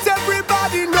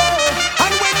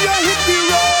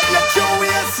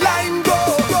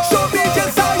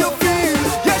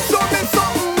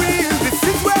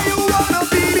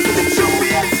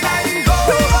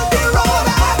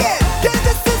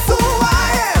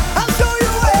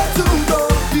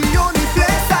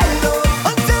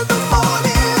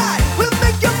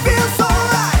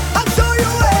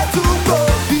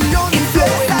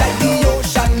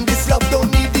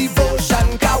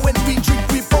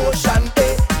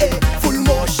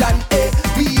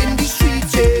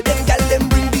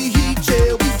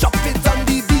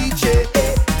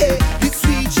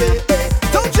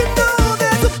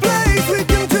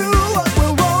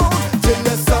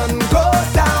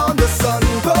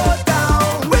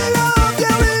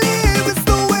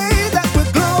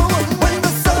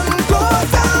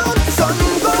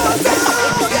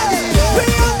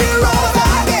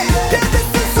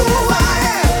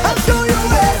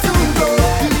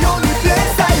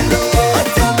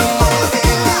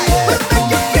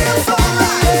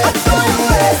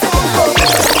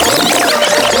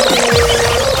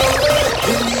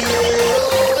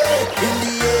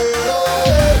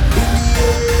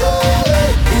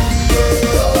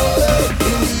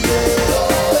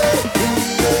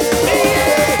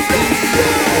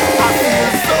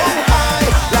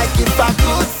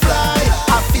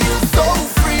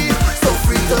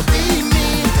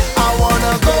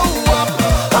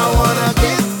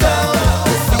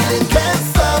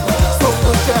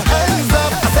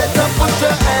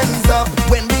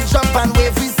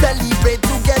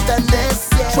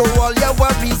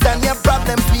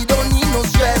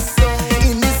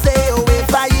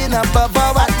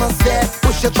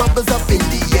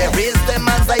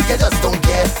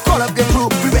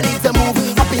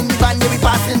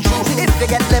 you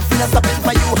get left, in a stopping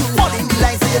for you. Falling the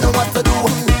line so you know what to do.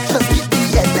 Just keep the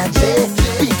energy.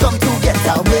 We come to get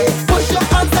away. Push your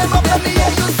hands and up, let me hear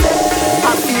you say,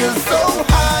 I feel so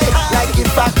high, like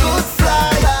if I could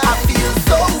fly. I feel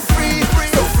so free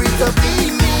to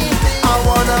be me. I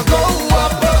wanna go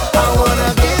up, I wanna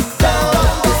get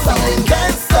down. This feeling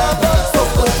can't stop, so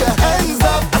put your hands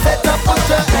up. I said to put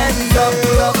your hands up,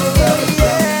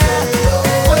 yeah.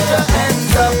 Put your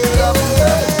hands up,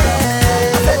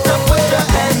 I said to put your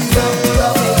hands up,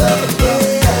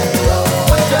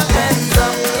 put your hands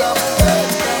up.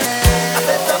 I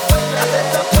said to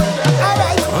put your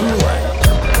alright.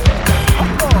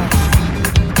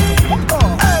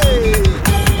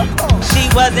 She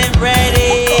wasn't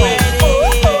ready.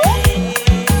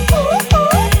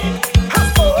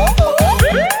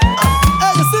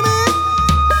 Hey, you see me?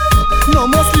 No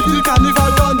more sleep till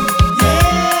carnival run.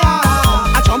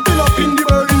 Yeah, I jumping up in the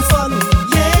burning sun.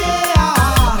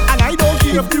 Yeah, and I don't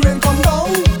care if the rain come down.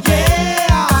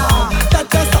 Yeah, that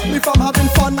just stop me from having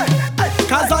fun.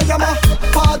 Cause I am a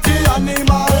party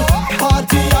animal,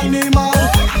 party animal,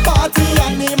 party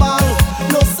animal.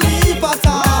 No sleep at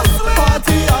all.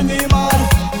 Party animal,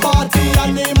 party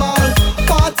animal,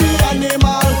 party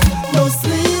animal. No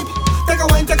sleep. Take a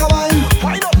wine, take a wine.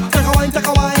 Take a wine, take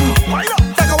a wine.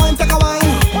 Take a wine, take a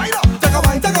wine. Take a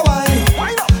wine, take a wine.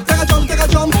 Take a jump, take a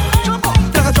jump.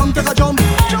 Take a jump, take a jump.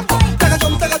 Take a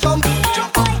jump, take a jump.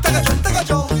 Take a jump, take a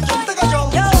jump. Take a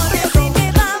jump. You only see me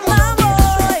bam bam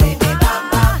boy.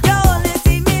 You only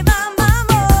see me bam bam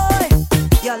boy.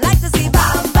 You like to see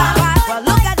bam bam. Well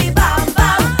look at the bam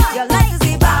bam. You like to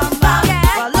see bam bam.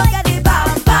 Well look at the bam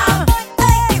bam.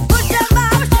 Hey, push them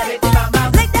back.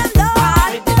 Lick them down.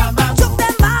 Choke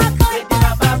them back.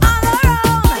 All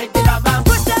around.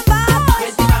 Push them back.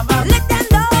 Lick them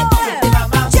down.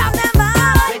 Jam them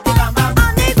back.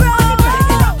 On the ground.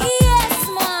 Yes,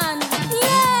 man.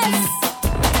 Yes.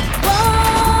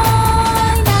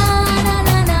 Boy, na na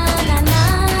na na na na.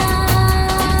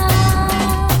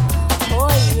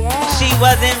 Oh yeah. She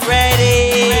wasn't ready.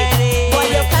 Boy,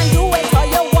 you can do it all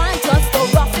you want, just to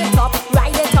rock it up,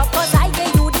 ride it up, cause I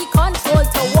gave you the control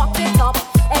to walk it up.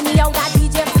 Anyhow, that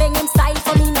DJ fling him style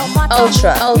for me, no matter.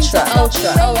 Ultra, Me ultra, just love ultra, the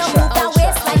way you ultra, move that ultra,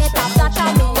 waistline, it up that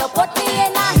on me. You put me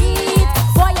in a heat,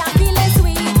 boy, I'm feeling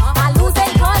sweet. I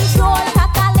losing control,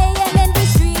 cacalaying in the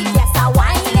street. Yes, I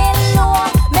whining low,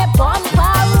 me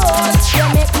bumper roll. You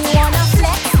make me wanna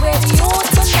flex with you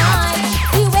tonight.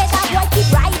 The way that boy keep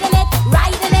riding it,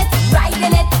 riding it,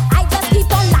 riding it. I just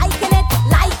keep on liking it,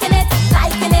 liking it,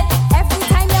 liking it. Every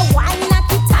time you whine, I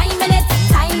keep timing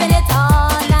it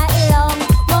all night long.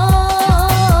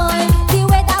 Boy, the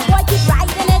way that boy keep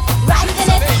riding it, riding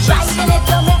it, riding it.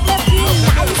 You make me feel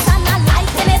nice and I'm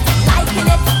liking it, liking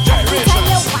it. Every time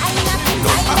you whine, I keep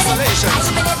timing it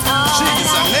all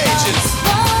Cheese and night ages.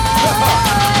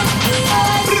 long.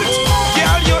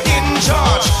 Girl, you're in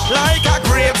charge, like a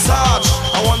grapes arch.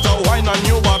 I want to wine on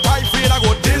you, but I feel I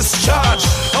go discharge.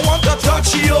 I want to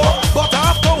touch you, but I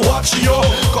have to watch you.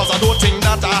 Cause I don't think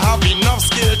that I have enough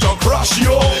skill to crush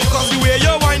you. Cause the way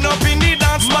you wind up in the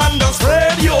dance, man, does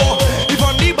spread you. If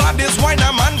on the baddest wine,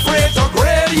 I'm afraid to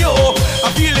grade you. I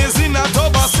feel it's in a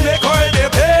tub of snake oil, they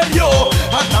pay you.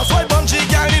 And that's why bungee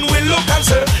girl in will look and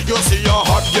say, you see your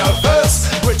hot girl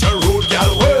first, with your rude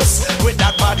girl worse, with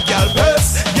that bad girl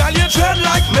best. Girl, you tread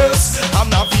like mess. I'm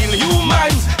not feel you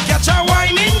mind. Catch a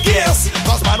wine in case.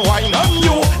 Cause man wine on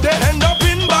you, they end up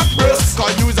in back breast.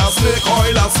 Cause use a snake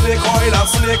oil, a snake oil, a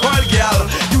snake oil girl.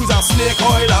 Use a snake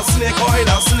oil, a snake oil,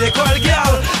 a snake oil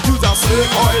girl. Use a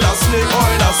snake oil, a snake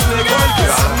oil, a snake oil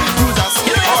girl. Use a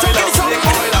snake oil, a snake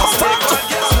oil, a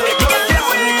snake oil girl.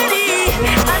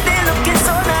 And they looking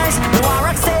so nice, no I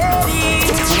rock steady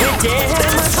with them.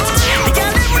 They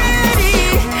got them ready,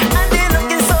 and they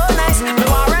looking so nice, no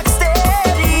I rock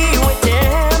steady with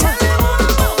them.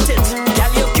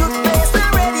 Girl, your cute face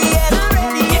not ready yet.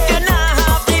 If you not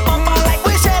have the bumper like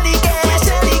we Shelly get.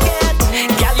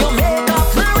 Girl, your makeup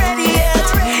not ready yet.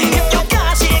 If you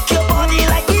can't shake your body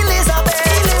like Elizabeth.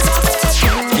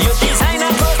 Your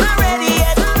designer clothes not ready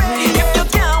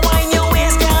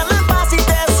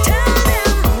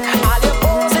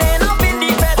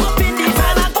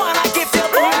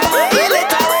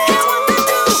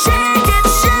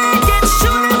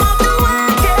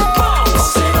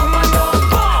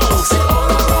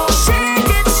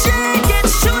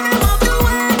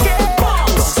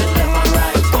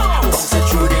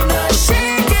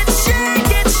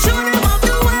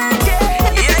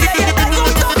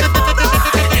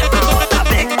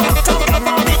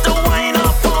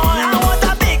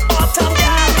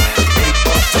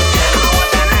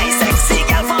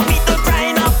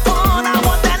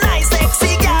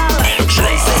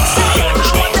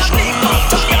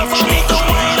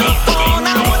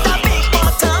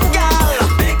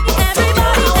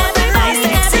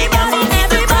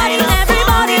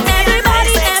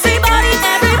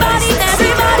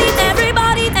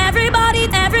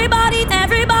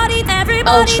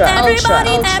ultra,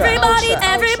 everybody, ultra, everybody,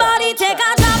 ultra, everybody, ultra, take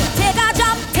a jump, take a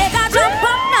jump, take a jump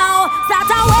up now.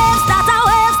 Start a wave, start a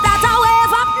wave, start a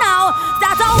wave up now.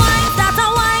 Start a wine, start a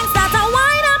wine, start a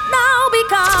wine up now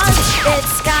because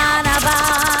it's carnival.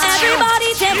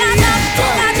 Everybody take a jump,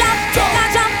 take a jump, take a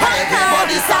jump up now.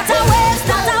 Start a wave,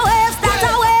 start a wave, start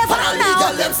a wave up now.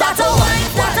 Start a wine,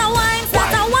 start a wine,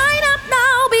 start a wine up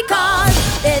now because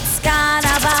it's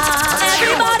carnival.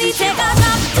 Everybody take a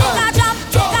jump, take a jump,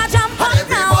 take a jump up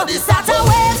now. Start a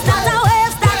wave, start a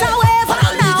wave, start a wave up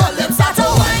now. Start a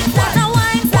wine, start a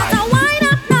wine, start a wine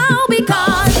up now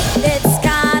because it's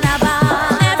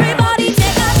carnival. Everybody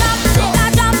take a jump, take a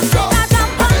jump, take a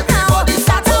jump up now.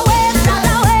 Start a wave, start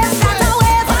a wave, start a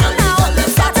wave up now.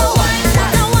 Start a wine,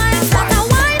 start a wine, start a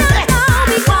wine up now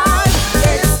because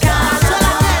it's carnival.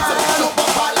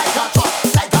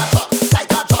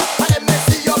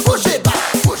 Push it back,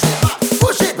 push it back,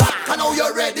 push it back. I know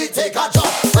you're ready. Take a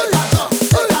jump, take a jump,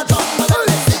 take a jump. And let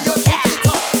me see you shook it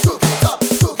up, shook it up,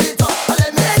 shook it up. And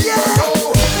let me see you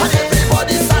roll. And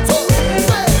everybody start to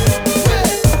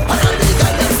and all the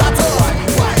girls start to wine.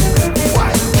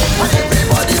 And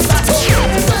everybody start to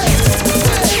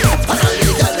and all the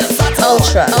girls start to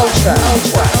ultra, ultra,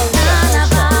 ultra.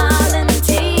 Carnival and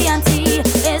TNT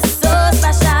is so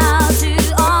special to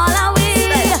all our we.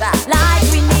 Like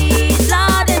we need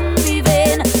blood in we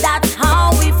vein. That's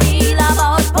how we feel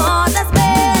about Port of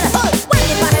Spain. When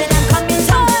the party them come in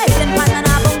joy, them pan and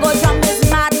a bongo drum is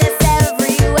madness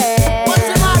everywhere.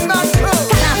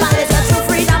 Carnival is a true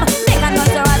freedom. Make a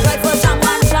noise or a joyful jump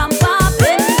and jump up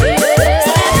in the air.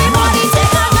 So everybody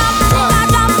take a jump, take a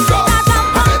jump, take a jump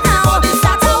up now.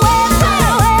 Start a wave, start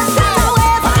a wave, start a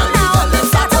wave up now.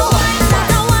 Start a wine,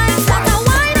 start a wine, start a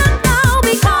wine up now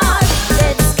because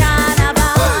it's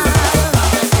carnival.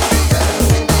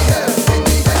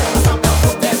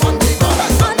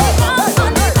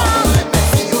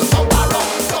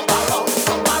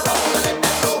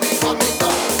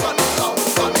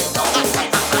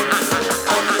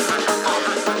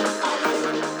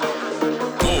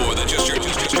 More than just your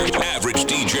average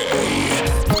DJ.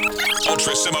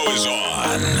 Ultra Simmo is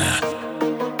on.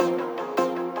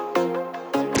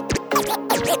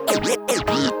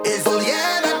 It's all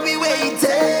yeah that we waited.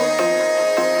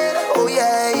 Oh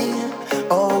yeah,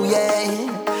 oh yeah.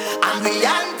 And we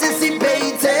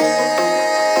anticipated.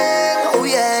 Oh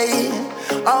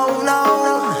yeah, oh no.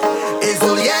 It's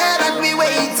all yeah that we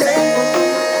waited.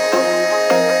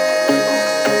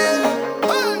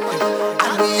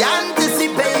 And we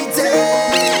anticipated.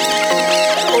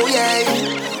 Oh yeah.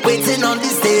 Waiting on the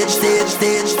stage, stage,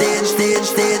 stage, stage, stage,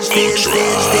 stage, stage,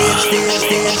 stage, stage, stage,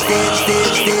 stage, stage,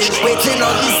 stage, stage. Waiting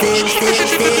on the stage, stage,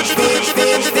 stage, stage,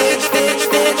 stage, stage, stage, stage,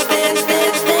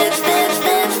 stage, stage, stage,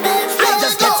 stage, stage. I'm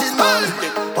just getting on,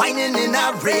 whining in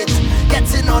a rage,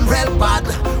 getting on real bad.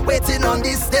 Waiting on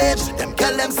the stage, them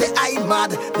girl them say I'm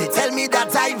mad. They tell me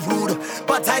that I rude,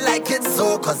 but I like it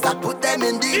so, cause that put them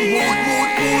in the mood.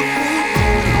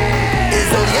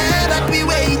 It's all yeah that we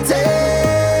waited.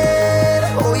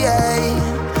 Oh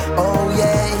yeah, oh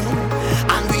yeah.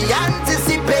 And we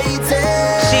anticipated.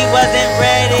 She wasn't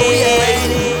ready. Oh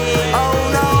yeah, oh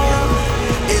no.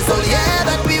 It's all yeah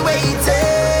that we waited.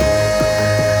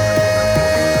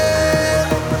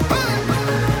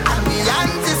 And we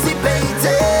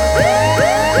anticipated.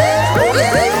 Oh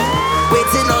yeah.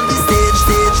 Waiting on the stage,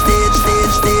 stage, stage,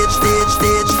 stage, stage, stage,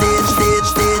 stage, stage,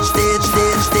 stage, stage, stage,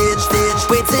 stage, stage, stage.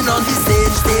 Waiting on the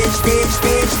stage, stage, stage,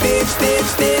 stage, stage, stage,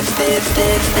 stage, stage,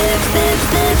 stage, stage, stage,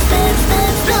 stage, stage,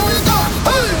 stage. Here we go.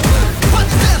 Hey, on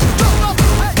the stage, jump up.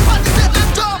 Hey, on the stage,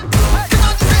 let's jump. Hey, get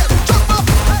on the stage, jump up.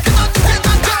 Hey, get on the stage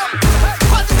and jump. Hey,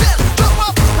 on the stage, jump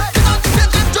up. Hey, get on the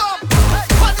stage and jump. Hey,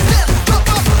 on the stage, jump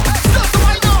up. Hey, start to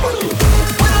wind up.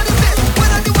 When on the stage,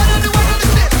 when on the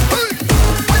stage. Hey,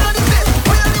 when on the stage,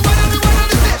 when on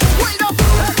the stage. Wind up.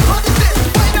 Hey, on the stage,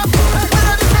 wind up. Hey, when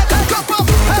on the stage, jump up.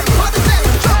 Hey, on the stage,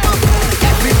 jump up.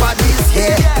 Everybody's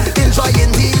here,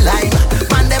 enjoying the line.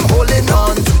 Man, them holding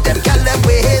on to them, girl, them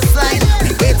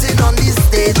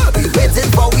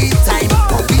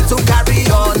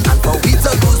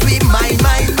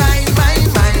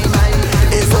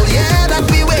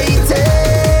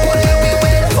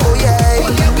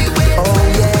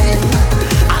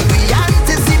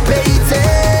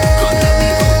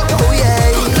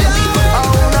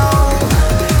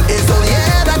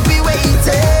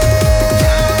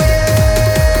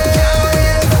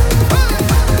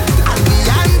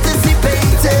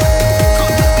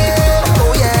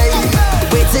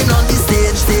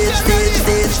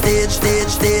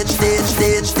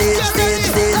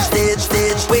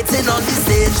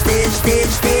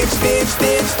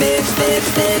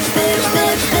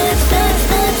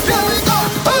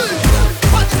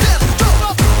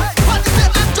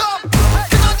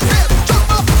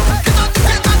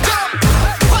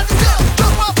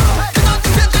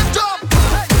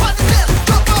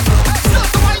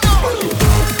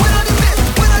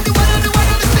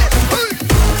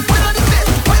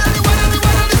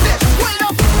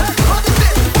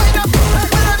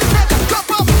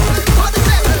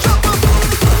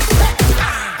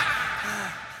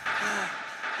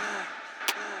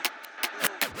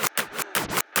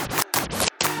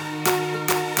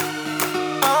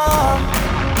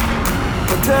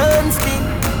turn stick,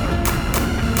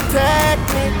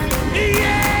 technique.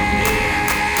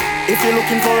 If you're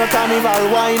looking for a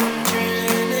carnival wine,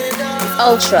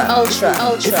 Ultra.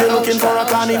 if you're looking for a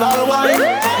carnival wine,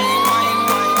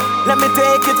 let me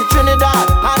take you to Trinidad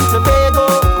and Tobago.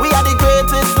 We are the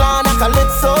greatest land of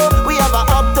calypso. We have a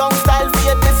uptown style for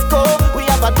your disco. We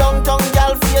have a downtown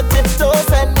gal for your tiptoe.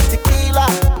 Send me tequila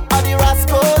or the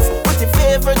Rascals with your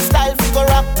favorite style for your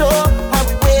rapto. And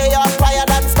we way up higher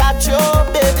than statue.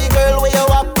 Baby girl, where you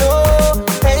up to?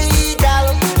 Hey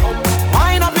gal,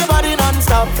 wind up your body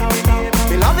non-stop.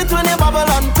 We love it when you bubble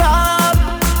on top.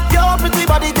 Your pretty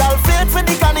body gal, fit for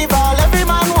the carnival. Every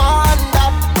man want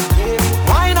that.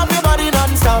 Wind up your body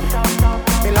non-stop.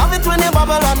 Me love it when you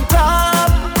bubble on top.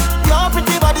 Your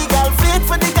pretty body gal, fit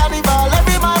for the carnival.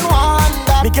 Every man want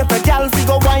that. Me get a gal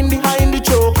figure wine behind the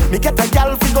choke. Me get a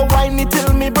gal figure wine me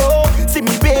till me broke. See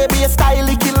me baby, your style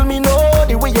it kill me no.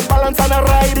 The way you balance and I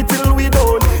ride it till we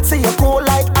don't. Say you cold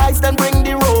like ice, then bring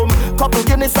the rum. Couple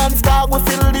Guinness and Star, we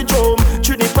fill the drum.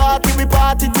 Through the party, we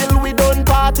party till we done.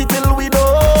 Party till we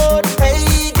done.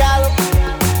 Hey gal,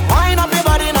 wind up your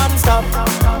body non-stop.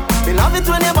 Me love it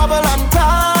when you bubble on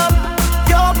top.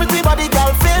 Your pretty body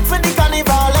gal, fit for the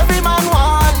carnival. Every man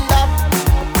want that.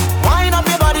 Wind up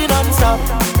your body non-stop.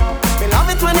 Me love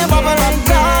it when you bubble on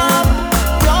top.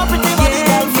 Your pretty body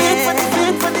gal, fit for the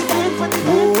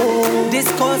This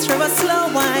calls for a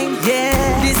slow wine,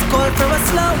 yeah. This calls for a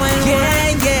slow wine,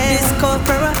 yeah. This calls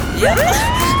for a Girl,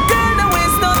 don't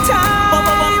waste no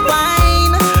time.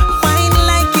 Wine, wine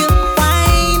like you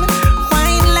wine,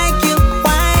 wine like you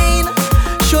wine.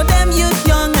 Show them you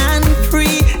young and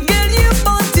free. Girl, you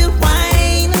want to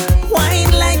wine,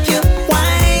 wine like you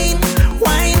wine,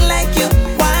 wine like you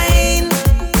wine.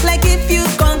 Like if you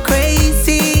gone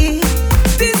crazy.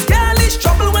 This girl is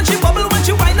trouble when she bubble, when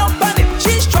she wind up on it.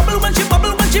 She's trouble when she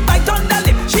bubble, when she bite on the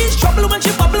lip. She's trouble when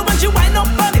she bubble, when she wind up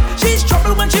on it. She's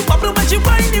trouble when she bubble, when she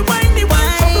whiny, whiny,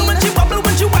 whine. Trouble when she bubble,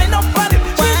 when she wind up on it.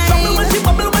 She's trouble when she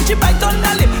bubble, when she bite on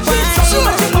the lip. She's trouble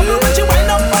when she bubble, when she wind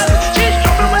up on it. She's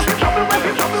trouble when she trouble, when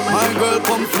she trouble. My girl,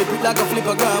 come flip it like a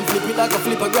flippergram, flip it like a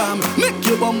flippergram. Make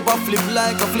your bumper flip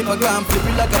like a flippergram, flip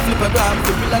it like a flippergram,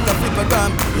 flip it like a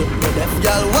flippergram. You deaf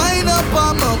girl, wind up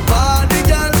on my body,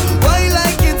 girl. Why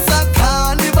like it's a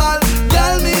carnival?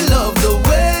 Girl, me love the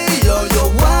way you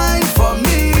wine for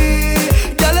me.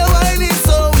 Girl, your wine is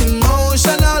so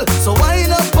emotional. So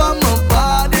wind up on my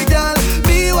body, girl.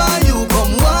 Me why you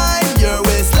come wine your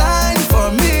waistline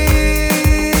for me.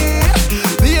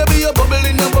 Baby, you're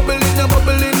bubbling, you're bubbling, you're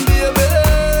bubbling, baby.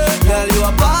 Girl, you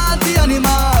a party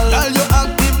animal. Girl, you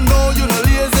active, no, you no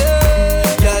lazy.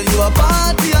 Girl, you a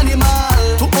party animal.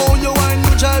 To own your wine,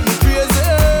 you drive me crazy.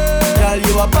 Girl,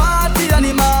 you a party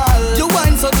animal. You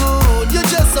wine so good, you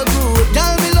just so good.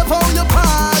 Girl, me love how you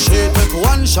party. She take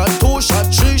 1 shot, 2 shot,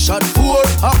 3 shot, 4.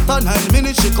 After 9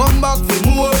 minutes, she come back for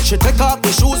more. She take off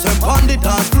the shoes and pound the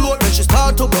dance floor. Then she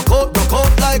start to broke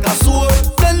out like a sword.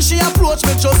 Then she approach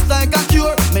me just like a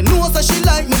cure. Me know that she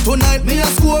like me tonight, me a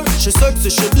score. She sexy,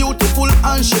 she beautiful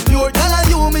and she pure. Girl, I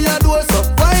you me a door, so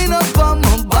wind up on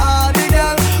my body,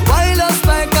 girl. Wind us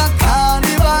like a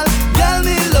carnival. Girl,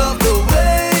 me love the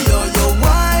way you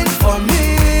wine for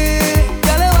me.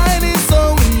 Girl, your wine is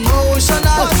so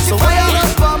emotional. So wind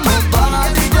up on my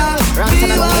body, girl. Me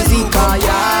want you come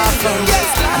Yes,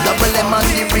 double M on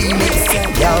the remix,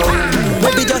 yo.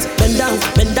 Baby, just bend down,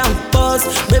 pause.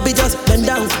 Baby, just bend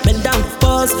down,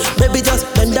 pause. Baby, just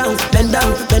bend down, pause.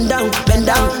 Baby,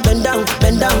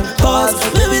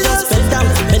 just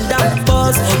bend down,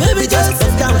 pause. Baby, just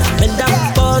bend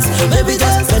down, pause. Baby,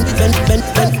 just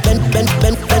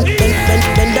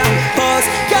bend down, pause.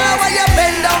 Girl, why you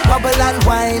bend down, bubble and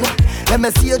wine? Let me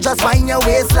see you just wind your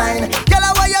waistline. Girl,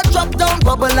 why you drop down,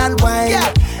 bubble and wine?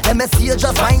 Let me see you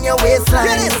just wind your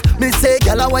waistline. Me say,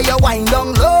 girl, why you wind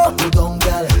down low? You don't,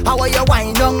 girl. How you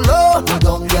wind down low? You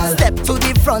don't, girl. Step to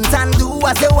the front and do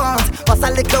what you want. Pass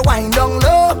a little wind down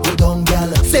low. You don't,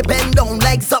 girl. Say bend down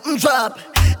like something drop.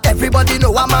 Everybody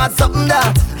know I'm at something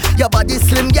that. Your body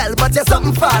slim, girl, but you're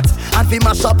something fat. And we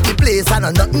mash up the place and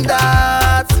nothing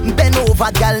that. Bend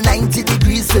over, girl, 90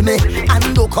 degrees for me.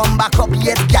 And don't come back up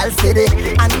yet, girl, steady.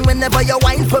 And whenever you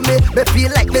whine for me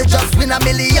feel like me just win $1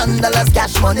 million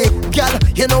cash money. Girl,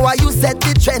 you know why you set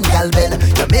the trend, girl, Ben.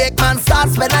 You make man start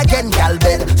spend again, girl,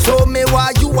 Ben. So me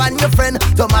why you and your friend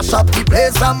to mash up the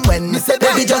place from when me say,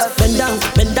 baby, just bend down,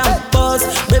 pause.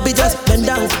 Baby, just bend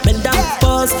down,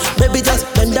 pause. Baby,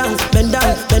 just bend down, pause. Baby, just bend down, pause.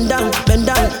 Baby, just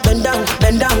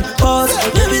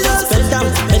bend down,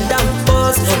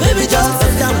 pause.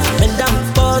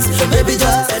 Baby,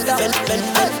 just bend down,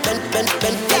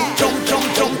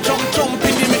 jump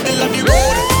in the middle of the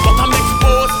road. But I'm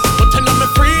exposed, but tell me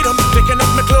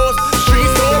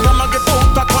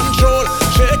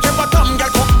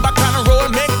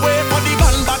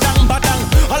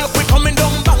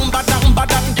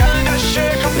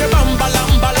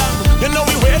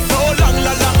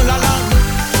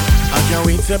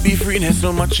be free, there's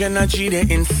so much energy there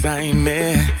inside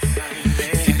me.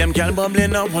 See them gal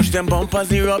bubbling up, watch them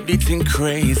bumpers erupt, the thing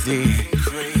crazy.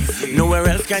 Nowhere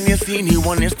else can you see me,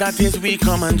 one is that is we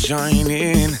come and join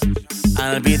in.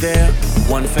 I'll be there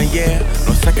once a year,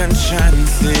 no second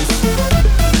chances.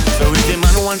 So if the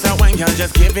man wants a wine, I'll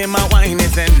just give him a wine,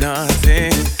 it's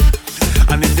nothing.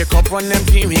 And if the cup run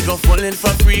empty, we go full in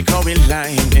for free, cause we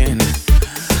liming.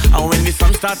 And when the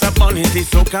sun starts up on it, the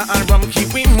soca and rum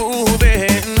keep we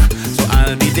moving. So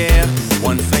I'll be there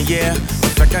once a year, no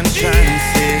second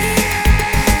chances.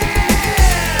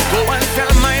 Go and tell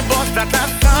my boss that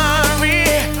I'm sorry.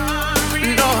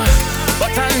 No,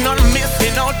 but I'm not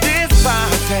missing out this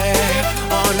party.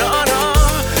 Oh no, no.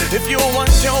 If you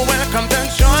want, you're welcome to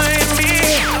join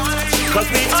me. Cause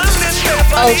we understand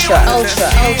for Ultra.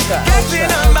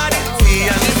 Getting on body tea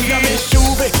and if you miss you,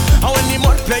 how when the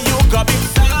mud play you got be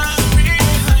sorry.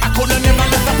 I coulda never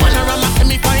miss a panorama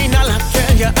semi-final, I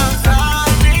tell you I'm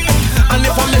sorry. And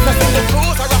if I miss a single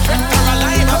cruise or a friend or a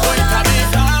line, I'm going to be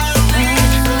sorry.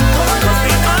 Cause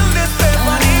we understand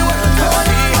for the world to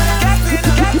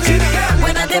see.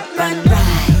 When I dip and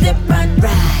ride, dip and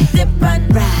ride, dip and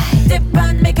ride, dip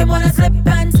and make him wanna slip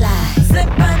and slide, slip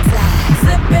and slide,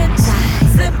 slip and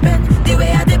slide, slip and the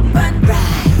way I dip and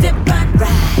ride, dip and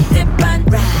ride, dip and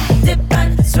ride, dip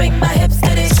and swing my hips to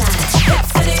the side,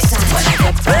 hips to the side. When I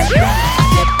dip and ride,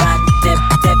 dip and dip,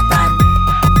 dip and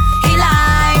he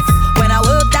likes when I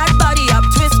work that body up,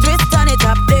 twist, twist, turn it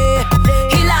up there.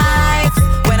 He likes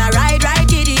when I ride, ride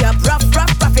giddy up, rough,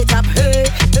 rough, rough it up. Hey,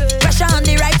 pressure on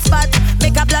the right spot,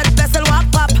 make a blood vessel walk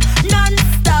up,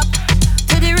 non-stop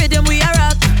to the rhythm we are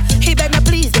rock. He beg me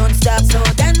please don't stop. So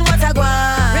then what I go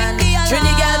on?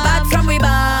 Trini girl bad from we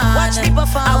band. Watch me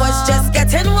perform. I was just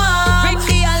getting warm,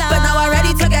 but now I'm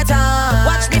ready to get on.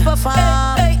 Watch me perform.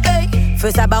 Hey, hey, hey.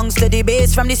 First I bounce to the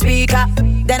bass from the speaker,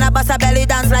 then I bust a belly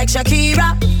dance like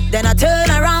Shakira, then I turn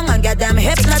around and get them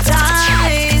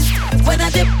hypnotized. When I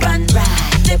dip and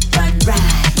ride, dip and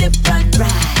ride, dip and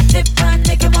ride, dip and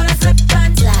make him wanna slip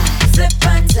and slide, slip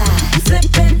and slide,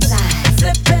 slip and slide,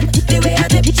 slip and the way I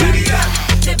dip and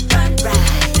ride, dip and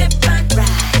ride, dip and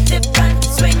ride, dip and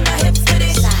swing my hips to the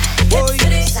side, hips to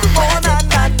the side. Oh na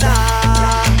na na.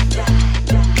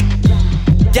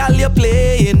 Girl, you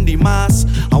playing the mass.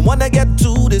 I wanna get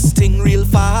to this thing real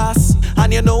fast,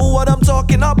 and you know what I'm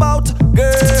talking about,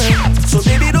 girl. So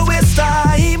baby, don't waste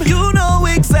time. You know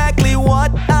exactly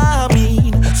what I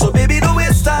mean. So baby, don't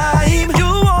waste time.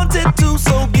 You want it to,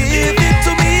 so give it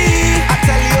to me. I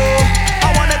tell you, I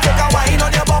wanna take a wine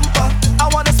on your bumper. I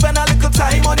wanna spend a little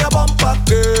time on your bumper,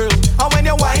 girl. And when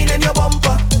you whine in your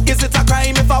bumper, is it a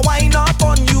crime if I whine up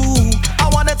on you? I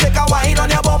wanna take a wine on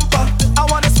your bumper. I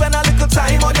wanna spend a little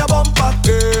time on your bumper,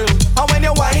 girl. And when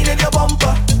you whine in your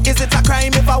bumper, is it a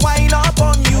crime if I whine up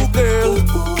on you, girl?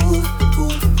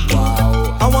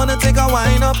 Wow. I wanna take a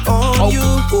wine up on you.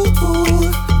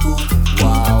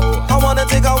 Wow. I wanna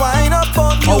take a wine up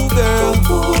on you, girl.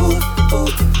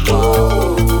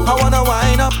 Wow. I wanna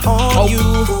wine up on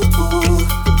you.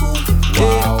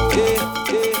 Yeah,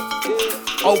 yeah,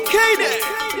 yeah. Okay then.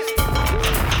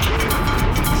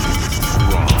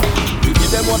 We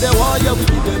give them what they want, yeah, we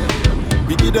give them.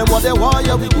 We give them what they want,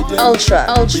 yeah, we give them. Ultra.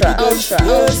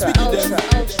 Yes, we give them.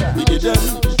 We give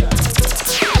them.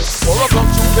 4 o'clock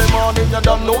Tuesday morning, you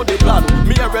don't know the plan.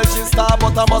 Me a register,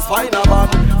 but I must find a van.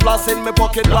 Flash in my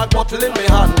pocket, black bottle in my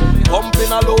hand.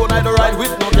 Pumping alone, I don't ride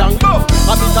with no gang. No,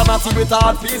 I meet a natty with a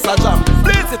hard piece of jam.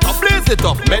 Blaze it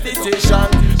up, meditation.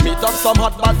 Meet up some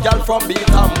hot bad girl from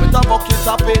Beatham with a bucket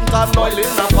of paint and oil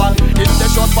in a pan. In the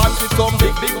short pants with some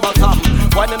big bottom,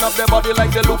 winding up their body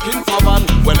like they're looking for man.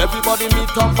 Well, everybody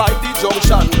meet up by the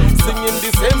junction, singing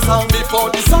the same song before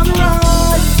the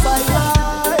sunrise.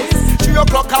 3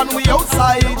 o'clock and we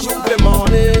outside Tuesday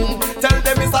morning. Tell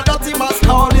them it's a dirty mass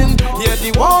calling. Hear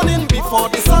the warning before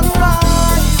the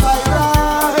sunrise. I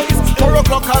rise. 4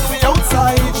 o'clock and we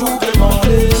outside Tuesday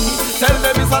morning. Tell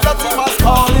them it's a dirty mass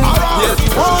calling. Hear the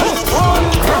warning.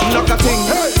 Knock a ting,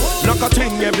 knock a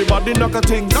ting, everybody knock a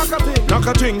ting, knock a ting, knock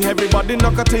a ting, everybody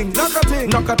knock a ting, knock a ting,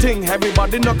 knock a ting,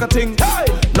 everybody knock a ting,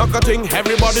 knock a ting,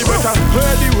 everybody better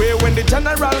hear the way when the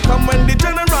general come, when the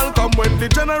general come, when the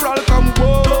general come,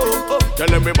 whoa. Tell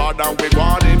them we bad and we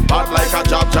want it, bad like a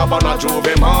job on a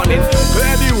Juve morning.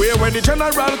 Clear the way when the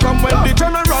general come, when the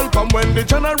general come, when the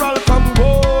general come,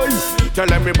 boy. Tell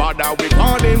them we bad that we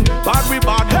ballin'. Bad we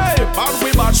bad, hey, bad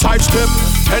we bad. Side step,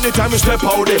 anytime we step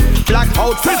out it. Black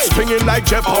outfits swinging like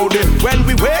Jeff Howdy. When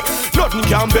we wake, nothing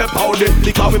can be powdy.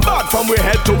 Because we bad from we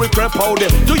head to we crep howdy.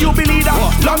 Do you believe that?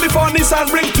 Long before Nissan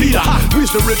bring Peter.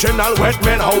 We's the original wet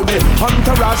men howdy.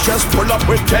 Entourage just pull up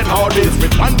with 10 howdies.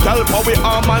 With one girl for we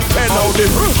arm and 10 howdy.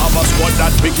 Have a squad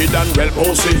that wicked and well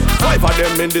posted. 5 of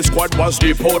them in the squad was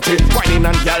deported. Whining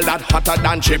and yell that hotter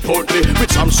than Chipotle.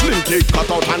 With some slim cake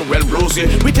cut out and well rosy.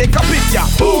 We take a picture,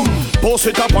 boom, post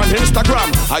it up on Instagram.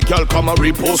 A girl come and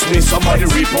repost me, somebody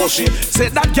repost me. Say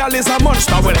that girl is a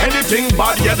monster. Well, anything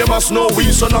bad, yeah, they must know we.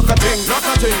 So knock a ting, knock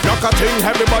a ting, knock a ting,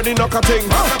 everybody knock a ting,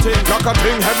 knock a ting, knock a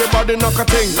ting, everybody knock a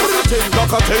ting,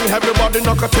 knock a ting, everybody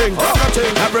knock a ting, knock a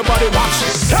ting, everybody watch.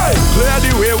 Hey, clear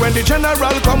the way when the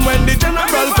general come, when the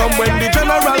general come, when the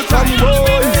general come,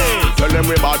 boy. Tell them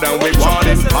we bad and we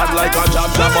warning, bad like a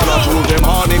jab on a Tuesday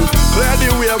morning. Clear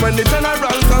the way when the general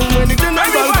come, when the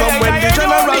general come, when the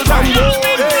general come, boy.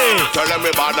 Tell them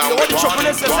we bad and we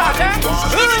warning.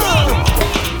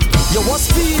 You want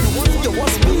speed, you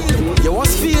want speed, you want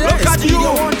speed. Look at you,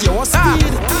 you want speed.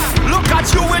 Look at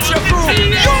you with your crew.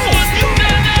 Yo,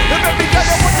 baby girl,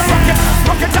 you want to rock it,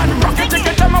 rock it and rock it. Take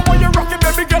your time, I want you rock it,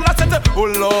 baby girl. I said, oh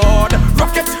Lord,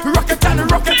 rock it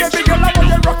and rock it, baby girl. I want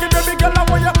you rock it, baby girl. I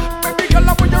want you, baby girl.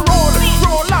 I want you roll,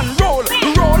 roll and roll,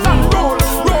 roll and roll,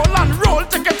 roll and roll.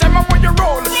 Take your time, I want you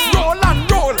roll, roll and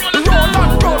roll, roll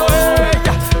and roll. Hey,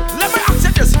 let me ask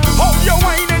you this: how you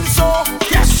whining so?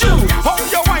 Yes, you. How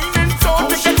you whining so?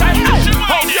 Take your time.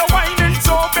 How you whining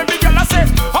so, baby girl? I said,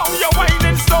 how you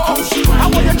whining so? I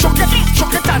want you chuck it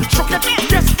and chuck it.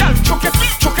 Yes, girl, chuck it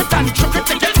and chuck it.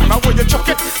 Take your time. I want you chuck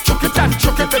it and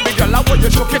chuck it, baby girl. I want you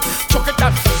chuck it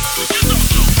and.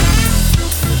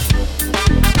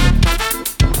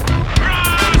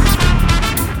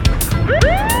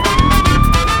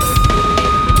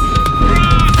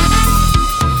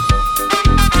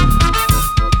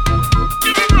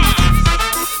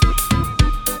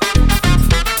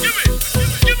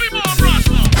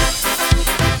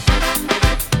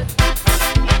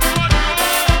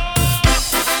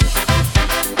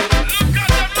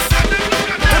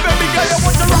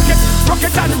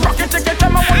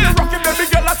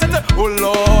 Oh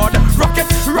Lord, rock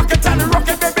it and rock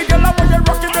it, baby girl. I want you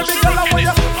rock it, baby girl. I want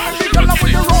you, baby girl. I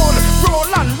want you roll,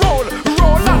 roll and roll,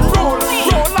 roll and roll,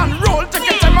 roll and roll. Take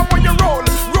your time, I want you roll,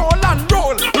 roll and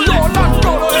roll, roll and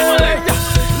roll. Hey,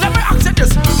 let me ask you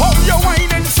this: how you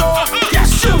whining so?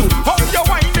 Yes, you. How you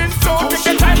whining so? Take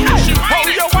your time. How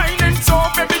you whining so,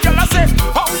 baby girl? I say,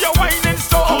 how you whining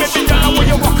so, baby girl? I want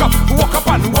you walk up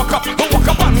and walk up, walk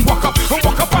up and walk up,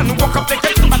 walk up and walk up. Take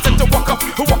your time, I said to walk up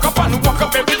and walk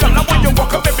up, baby girl.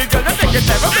 Walk up, baby girl, and take your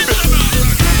time, baby.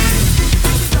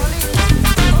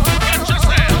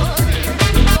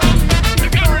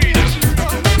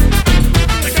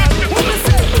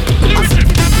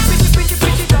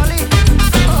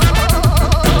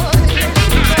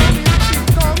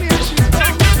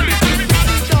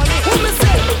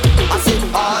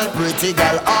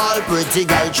 All pretty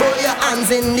girl, throw your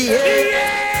hands in the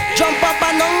air. Jump up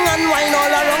and down and whine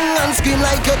all around and scream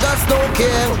like you just don't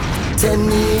care.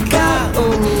 Tenika,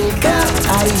 Onika,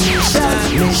 Aisha,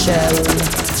 Michelle.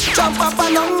 Jump up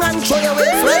and down and show your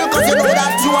waist well, cause you know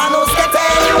that you are no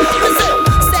stepping.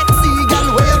 Sexy girl,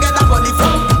 where you get that body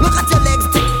from? Look at your legs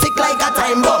tick like a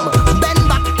time bomb. Bend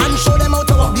back and show them how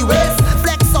to walk the waist.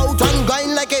 Flex out and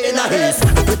grind like you're in a haze.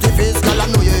 Pretty face, girl, I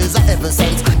know you is a heaven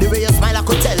sent. The way you smile, I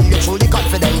could tell you're truly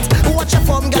confident. Watch your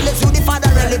form, girl, it's you the father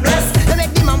really blessed. You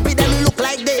make the man them look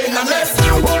like they in a mess.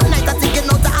 All night I thinking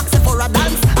out to ask you for a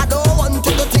dance. I don't want you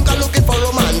to think I'm looking for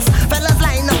romance. Fellas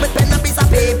line up with pen and piece of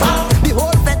paper. The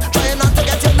whole fet trying not to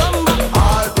get your number.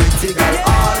 All pretty girls.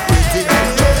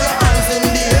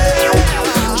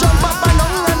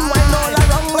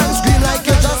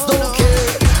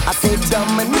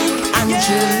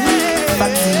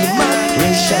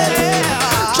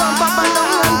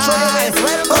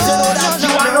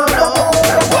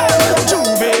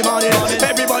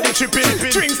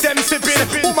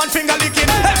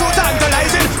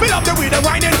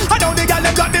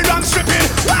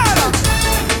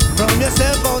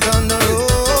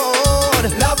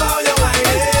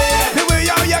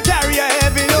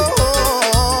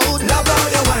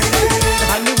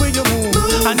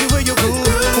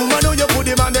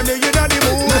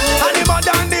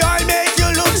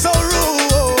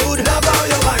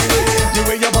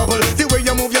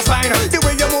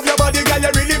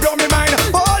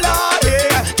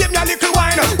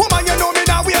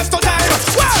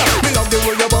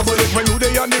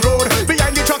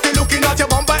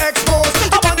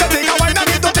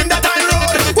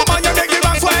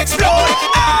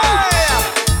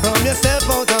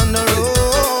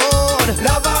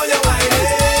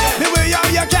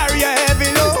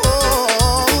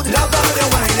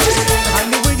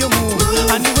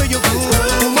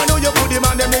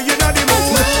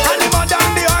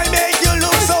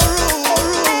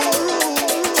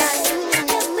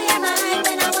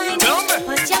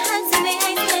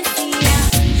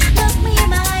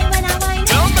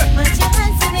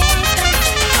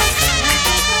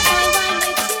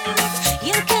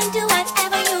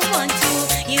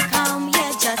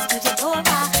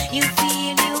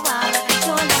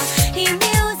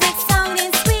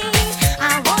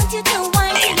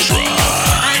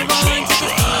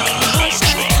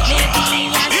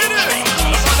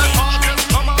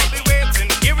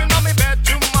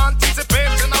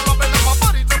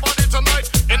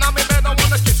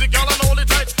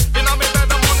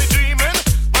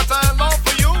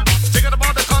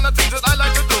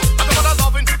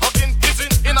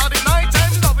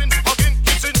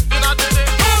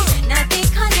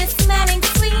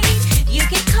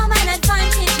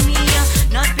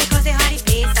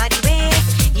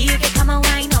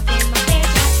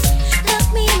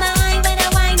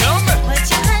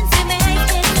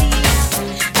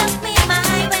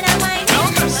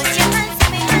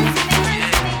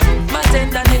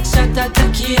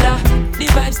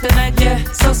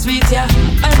 sweet, yeah.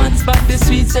 My man spot the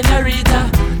sweet señorita.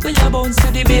 When you bounce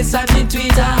to the bass and the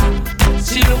tweeter.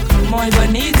 She look muy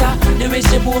bonita. The way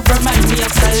she move remind me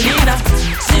of Selena.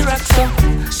 She rocks up,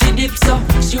 she dips up.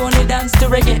 She only dance to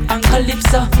reggae and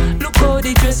calypso. Look how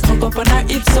the dress hook up on her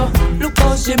hips up. Look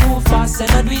how she move fast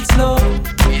and I do it slow.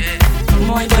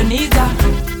 Muy bonita.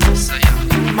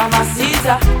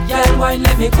 Mamacita. Girl, wine,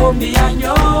 let me come behind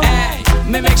you. Hey,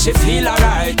 me make she feel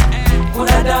alright.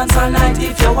 Coulda dance all night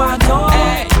if you want to.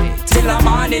 Hey, till the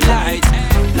morning light.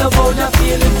 Love how you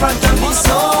feel in front of me,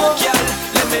 so girl,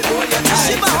 let me hold you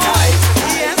tight.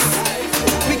 Yes,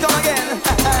 we come again.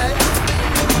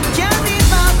 Can't be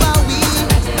far for we.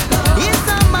 It's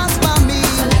a must for me.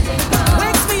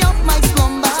 Wakes me up my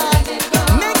slumber.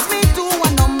 Makes me do a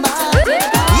number.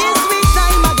 Yes, we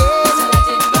time again.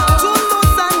 Too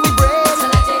loose and we break.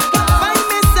 Find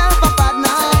myself a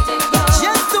partner.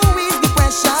 Just to ease the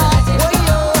pressure. Oh,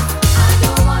 yo. I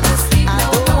don't wanna sleep. I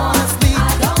don't wanna sleep. I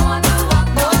don't wanna walk.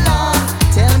 Hold on.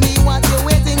 Tell me what you're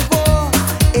waiting for.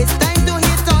 It's time to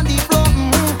hit on the floor.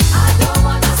 I don't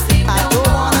wanna sleep. I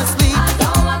don't wanna sleep. I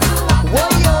don't wanna walk. Whoa,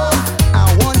 yo. I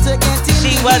want to get in.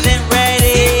 She wasn't ready.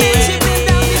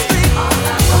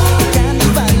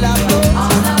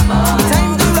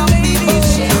 Time to rock the boat.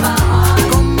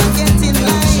 Come and get in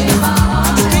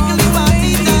line. Strictly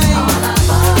party time.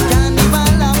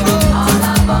 Carnival of boat.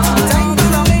 Time to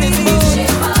rock the boat.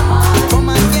 Come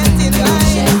and get in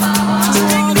line.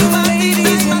 Strictly party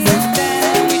time.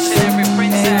 Each and every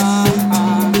princess.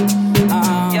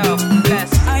 Yo,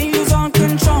 bless. I lose all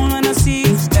control when I see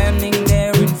you standing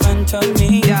there in front of me.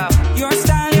 Yo. Your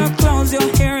style, your clothes, your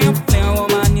hair, your flair,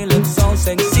 woman, you look so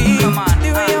sexy. Come on,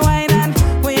 the way you whine and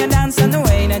way you dance and the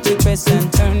way that you twist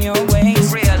and turn your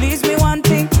waist. Leaves me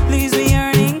wanting, leaves me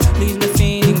yearning, leaves me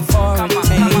feeling for a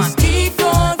taste.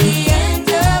 Before the end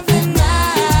of the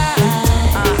night,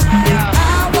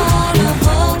 I wanna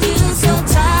hold you so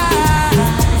tight.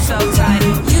 So tight.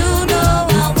 You know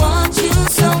I want you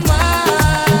so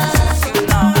much,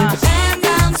 and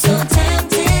I'm so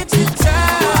tempted to try.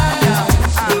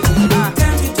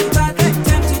 Tempted to that,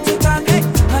 tempted to that,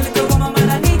 a little woman, man,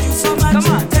 I need you so much. Come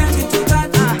on, tempted to that,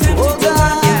 tempted to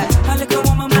that, a little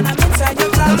woman, man, I'm inside your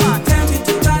club. Tempted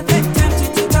to that,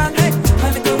 tempted to that, a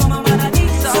little woman, man, I need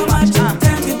you so much.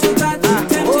 Tempted to that,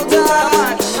 tempted to that,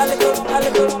 a little.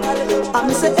 I'm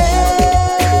say,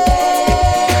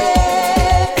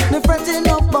 me fretting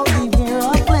up about the year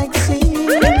of flexing.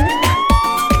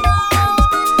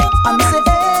 I'm say,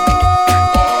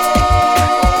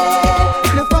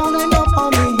 me frowning up on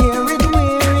me hear it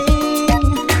wearing.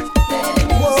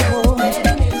 Whoa,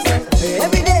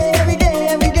 every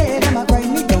day, them a grind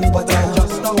me down, but I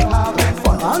just don't have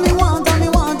fun. All me want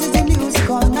is the music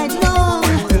all night long.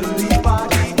 Till the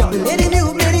party done. Play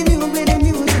the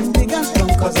music big and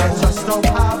strong, 'cause I just don't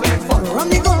have fun. Run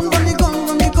the gun,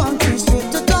 free straight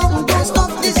to town. Don't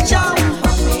stop this jam.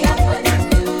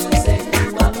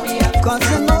 'Cause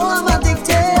you know I'm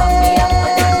addicted.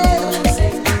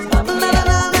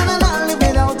 Na, live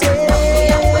without it.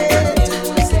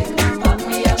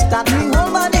 Start me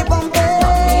whole body pumping.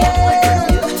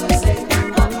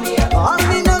 All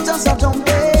me know just a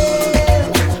jumping.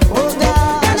 Oh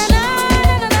gosh,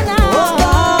 oh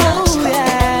gosh,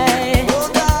 yeah.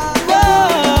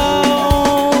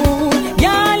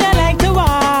 Girl, you like to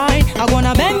wine. I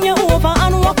wanna bend you over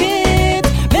and walk it.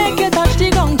 Make you touch the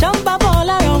ground, jump up all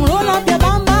around, roll up your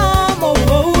bam bam. Oh,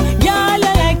 oh. Girl,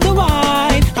 you like to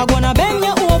wine. I wanna bend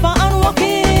you over and walk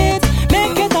it.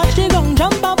 Make you touch the ground,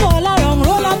 jump up all around,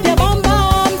 roll up your bam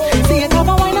bam. See it have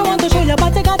a wine, I want to show you,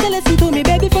 but you gotta listen to me,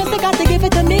 baby. First, you gotta give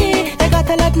it to me. You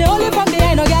gotta let me hold it from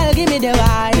behind. No girl, give me the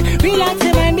wine. Relax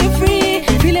your mind, be free.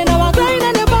 Feeling our grind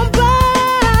and the bumper.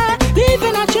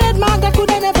 Leaving a trademark that could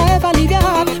never ever leave your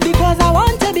heart. Because I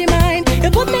want to be mine. You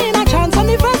put me in a trance on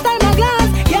the first time I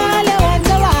glance. Girl, you want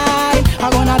to wine.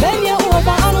 I'm gonna bend you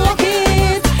over and walk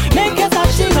it. Make you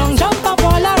touch the ground, jump up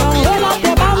all around, roll up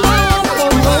your bam bam. Oh,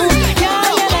 oh.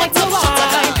 Girl, you like to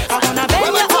wine. I'm gonna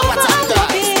bend you over and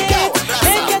walk it.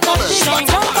 Make you touch the ground,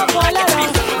 jump up all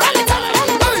around.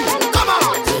 Come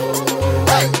on.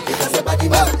 Hey, because your body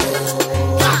move.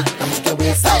 Make your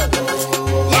waist up.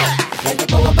 Yeah, let the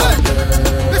power burn.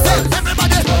 Listen,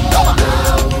 everybody, come on.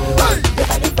 Hey, your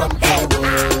body from hell.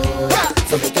 Yeah,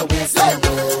 so make your waist up.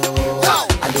 Now,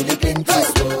 I do the plenty.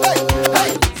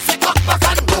 Hey, sit back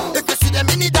and go. If you see them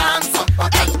in the dance,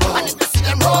 and if you see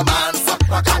them romance,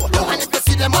 and if you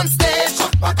see them on stage,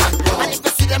 and if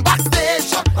you see them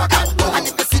backstage, and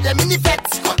if you see them in the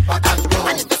fete,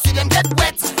 and if you see them get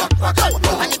wet,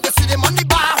 and if you see them on the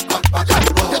bar,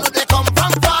 you know they come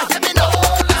from far. Hear me now.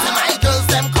 See my girls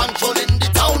them controlling the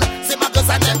town. See my girls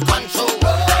and them control.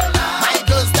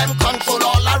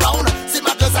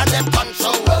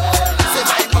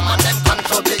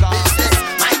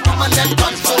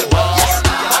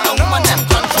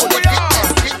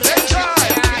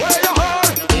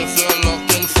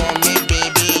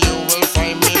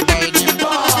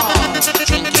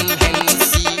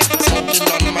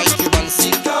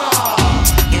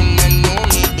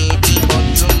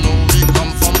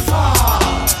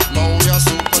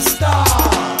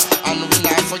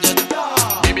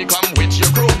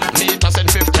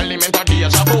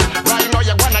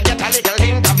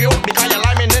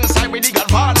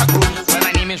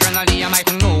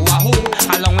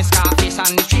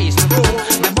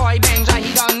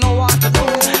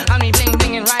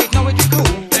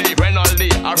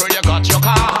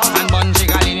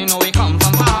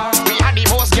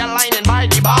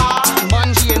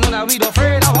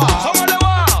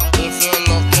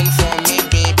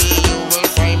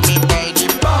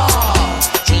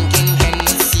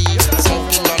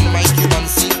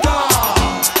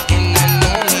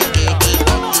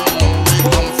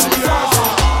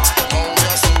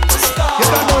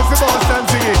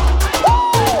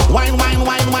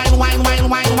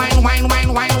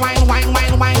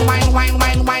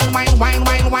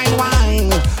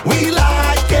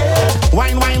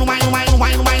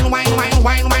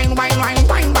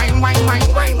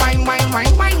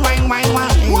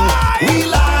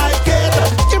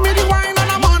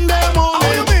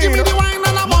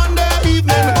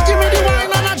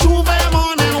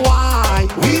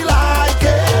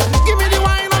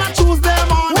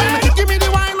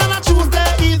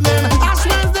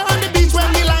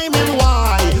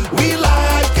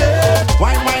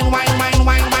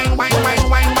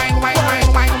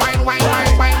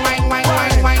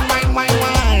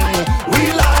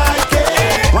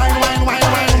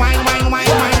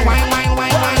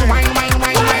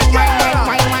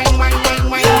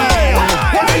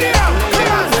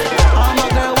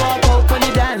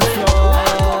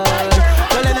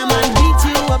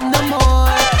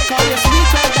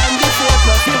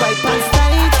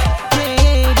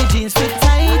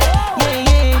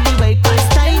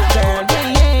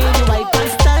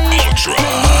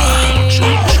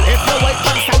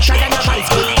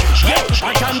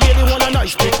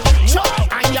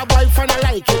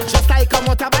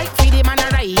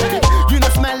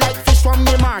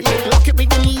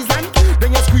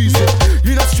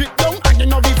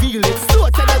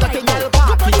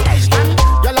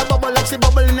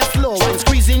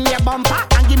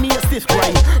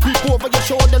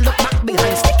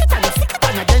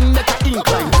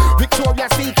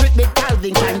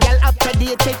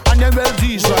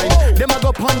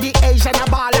 up on the Asian a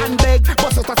ball and beg.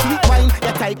 Bust out a sweet wine,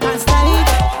 you tight and tight.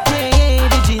 Yeah,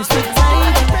 the jeans fit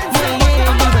tight.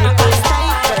 Yeah, the red pants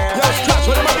tight. Yo, scratch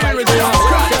what am I doing with you?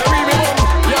 Scratch it,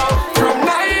 yo, from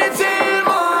night till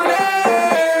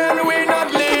morning, we not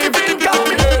leaving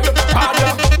coming. Pada,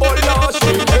 oh Lord,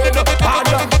 she head.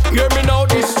 Pada, hear me now,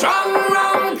 this strong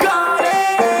rum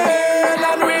calling,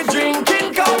 and we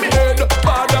drinking coming.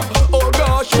 Pada, oh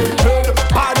gosh, she head.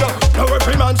 Pada, now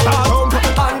every man start hump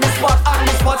on the spot,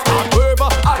 start over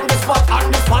on the spot, start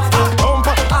hump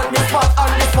on the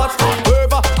spot, start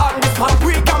over on the spot.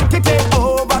 We come to take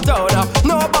over town.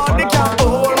 Nobody can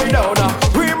hold me down.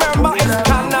 Remember it's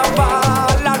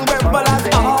carnival and rebels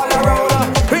all around.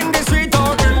 In the street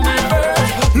or in the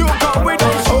village, look how we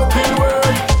done soaking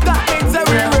word. That means that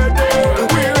we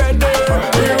ready.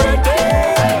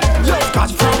 Yo,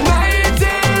 scratch from night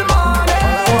till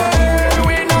morning,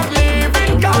 we not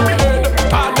leaving coming.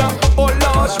 Pada, oh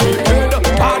Lord, we head.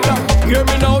 Pada, hear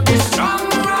me now, this strong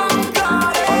rum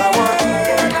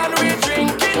calling, and we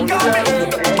drinking coming.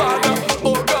 Pada,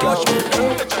 oh gosh, we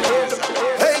head.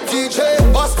 Hey DJ,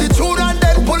 bust the tune and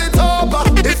then pull it over.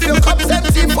 If your cup's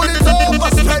empty, pull it over.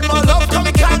 Spread my love, come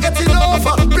we can't get it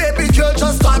over. Baby girl,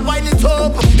 just start winding it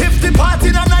up. If the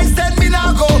party not nice, then me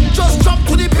now go. Just jump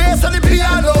to the bass and the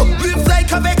piano. Live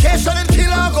like a vacation in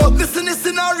Kilago. Listen this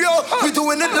scenario, we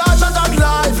doing it larger than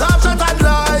life,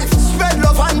 Spread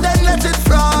love and then let it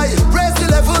fly. Raise the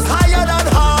levels higher than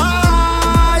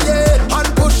high, yeah. And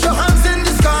push your hands in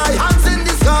the sky,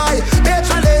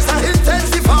 HLAs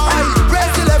intensify.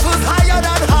 Raise the levels higher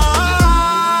than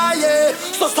high, yeah.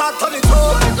 So start turn it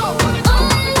up. Turn it up.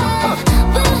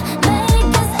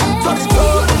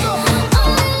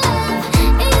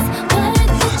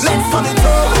 Let's turn it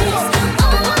up.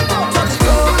 Turn it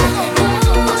up.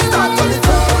 Start turn it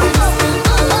up.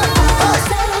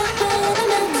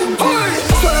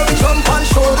 So let me jump and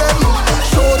show them.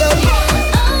 So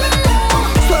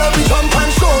let me jump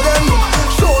and show them.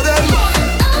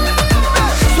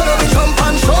 So let me jump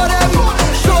and show them.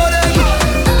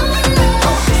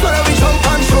 So let me jump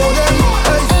and show them.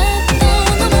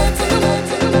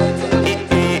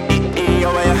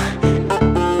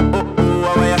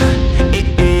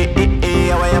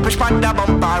 Push back that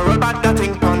bumper, roll back that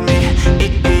thing on me.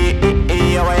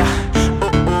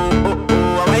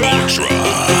 Ultra.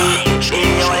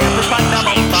 Push back that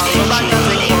bumper, roll back that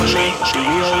thing on me. The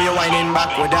way how you whining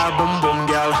back with that boom boom,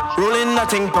 girl. Rolling that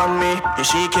thing on me. You're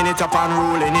shaking it up and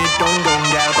rolling it down,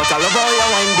 girl. But I love how you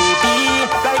whine, baby.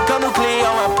 Like a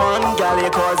nuclear weapon, girl.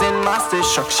 You're causing mass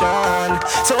destruction.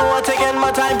 So I'm taking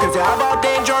my time, cause you're about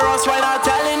dangerous while I'm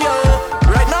telling you.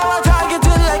 Right now I'm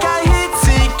targeting like a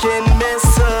heat-seeking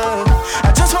missile.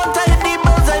 I just want to hit the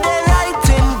bullseye there right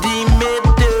in the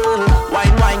middle.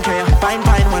 Wine, can you fine,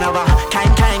 whenever.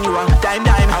 Kind, you are dime.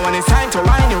 And when it's time to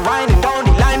winding down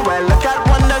the line, well, look at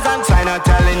wonders and sign. I'm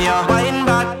telling you, wind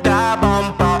back that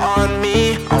bumper on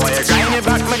me. I want you grind it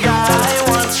back, my girl. I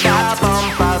want that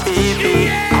bumper,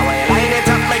 baby. I want you line it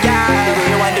up, my girl. The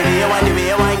way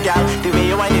you wind, girl. The way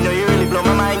you wind, you know you really blow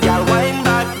my mind, girl. Wind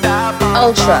back that bumper.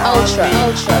 Ultra. I want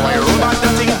you roll back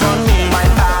that thing on me.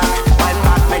 Wind back,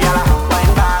 my girl. Wind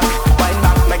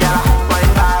back, my girl. Wind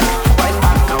back.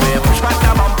 Now you push back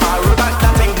that bumper, roll back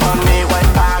that thing on me.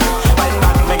 Wind back,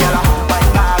 my girl.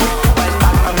 Wind back.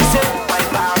 And me say, wind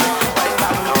back.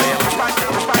 Now you push back.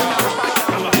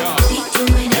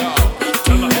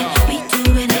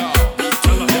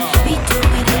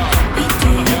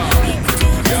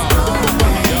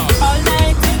 All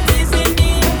night it is in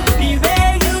me, the way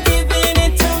you giving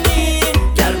it to me.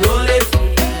 Girl, roll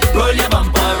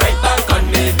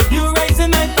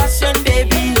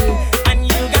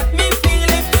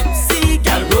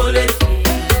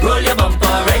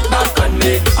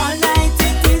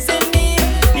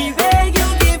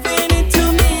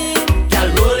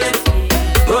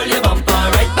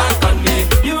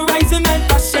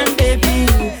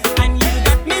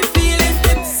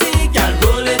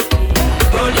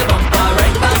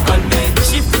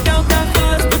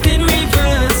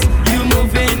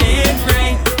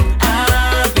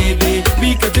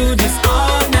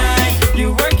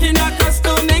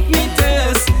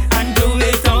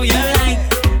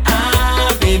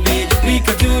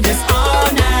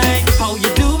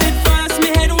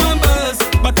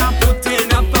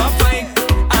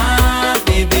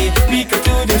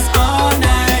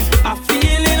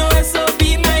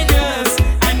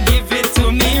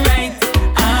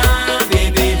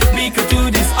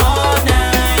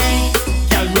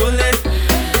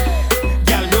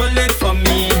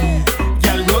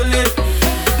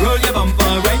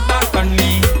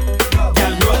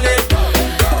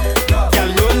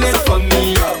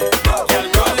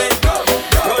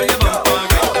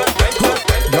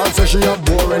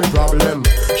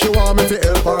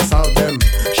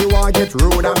life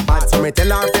rude and bad. So me tell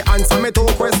her to answer me 2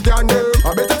 questions.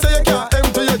 I better say you can't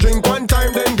empty your drink one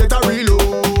time, then get a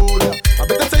reload. I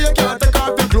better say you can't take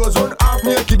off your clothes, run half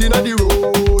naked inna the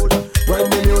road. When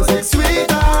the music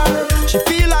sweeter, she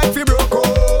feel like she broke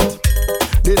out.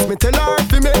 This me tell her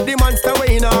to make the monster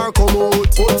way in her come out.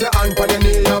 Put your hand on your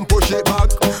knee and push it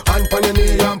back. Hand on your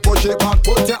knee and push it back.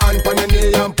 Put your hand on your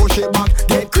knee and push it back.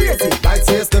 Get crazy like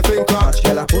say Stephen Crouch.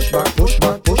 Girl, I push back, push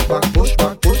back, push back, push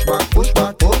back, push back, push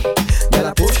back, push. Girl,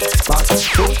 I push back, push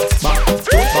back, push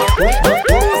back, push back,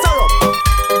 push.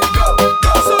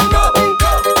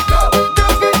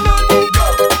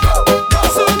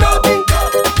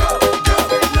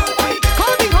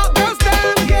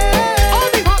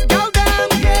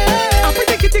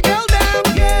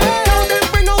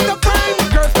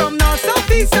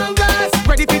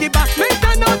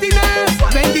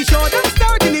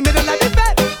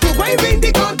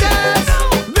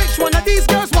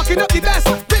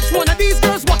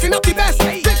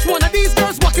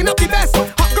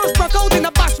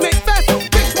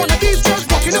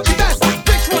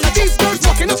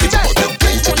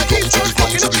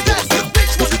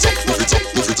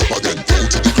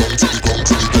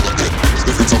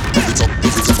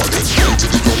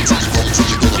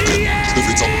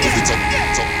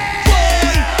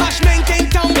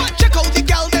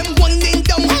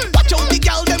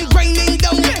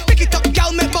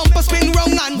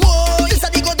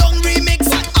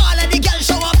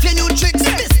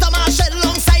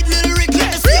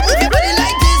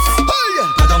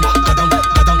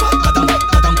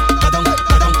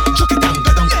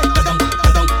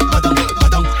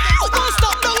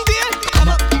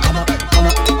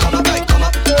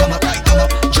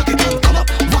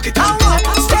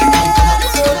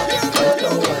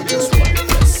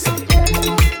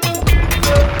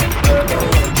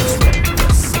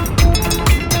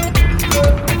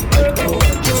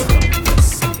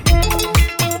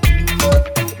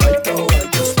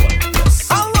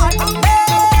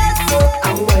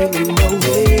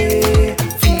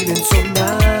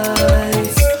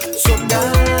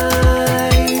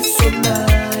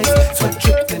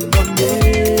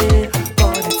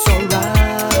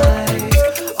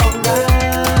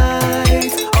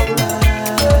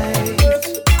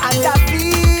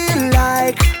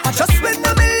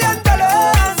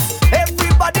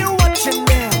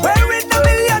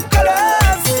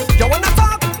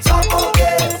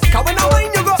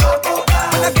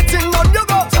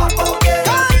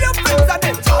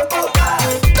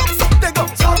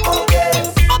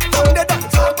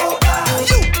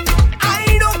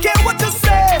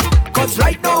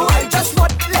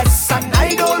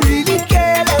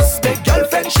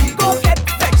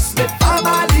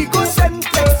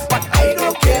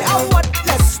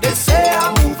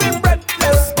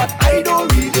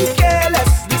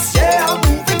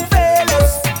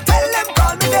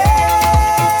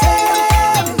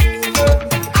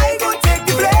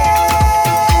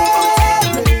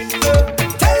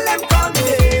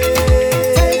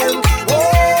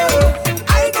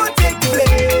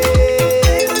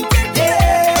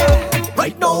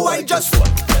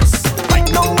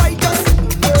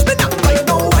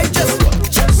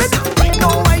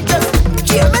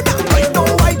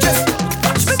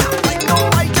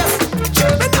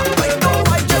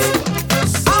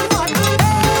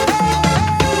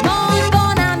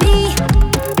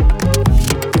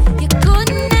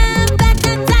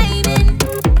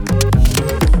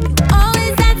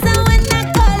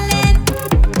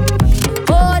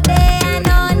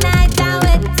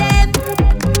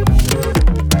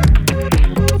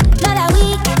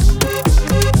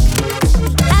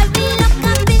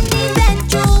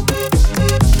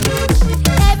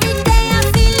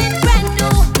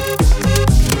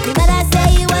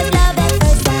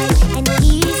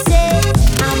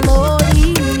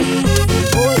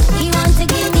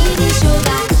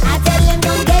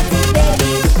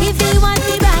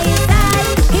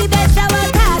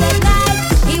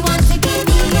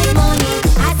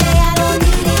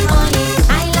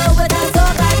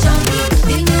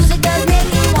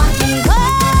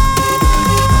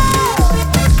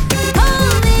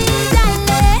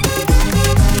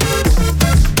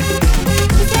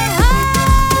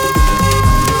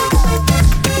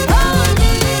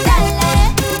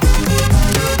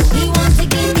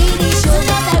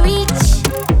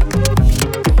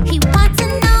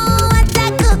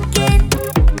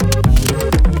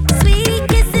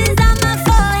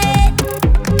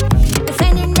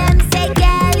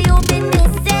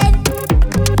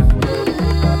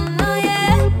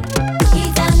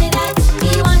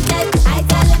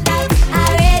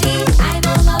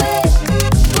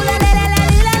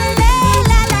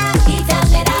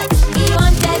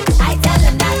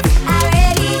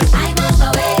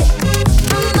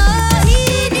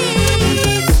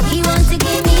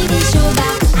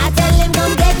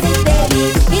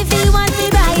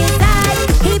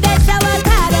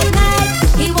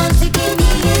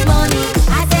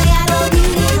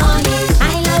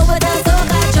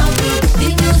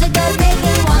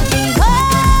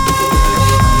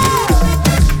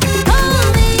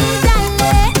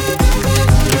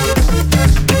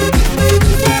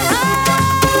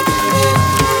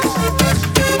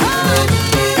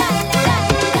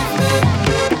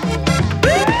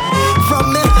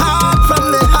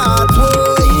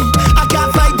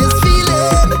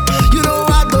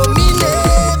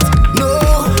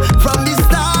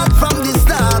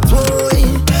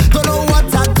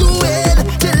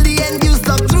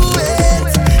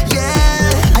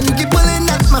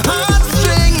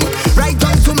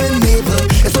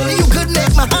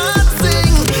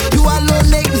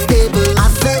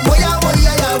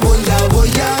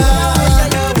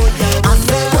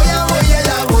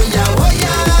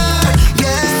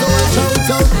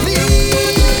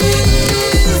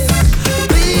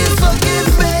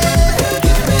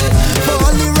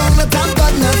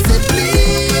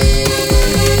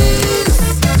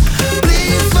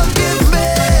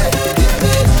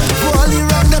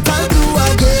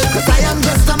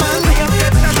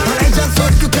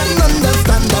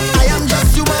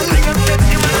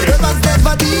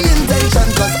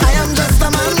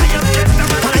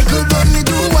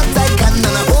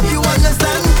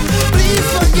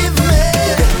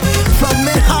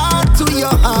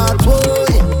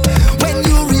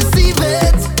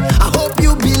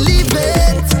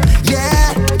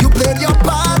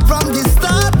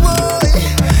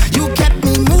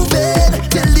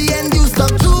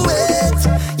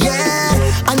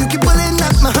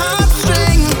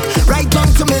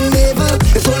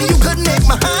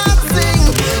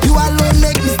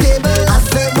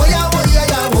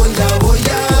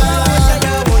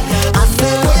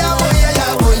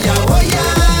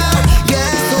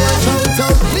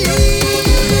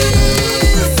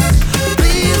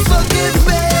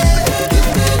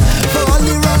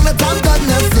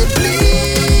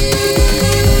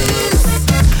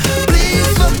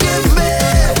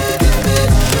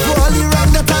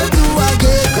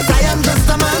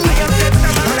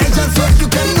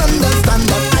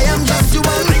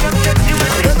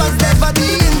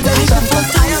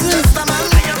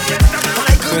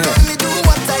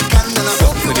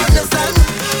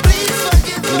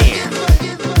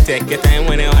 Take your time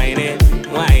when you whine it,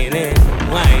 whine it,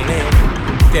 whine it.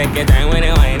 Take your time when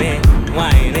you whine it,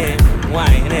 whine it,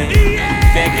 whine it.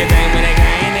 Take your time when you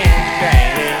grind it,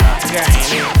 grind it,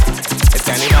 grind it. It's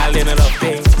carnival in a love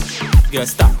thing.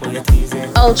 Just stop when you're teasing.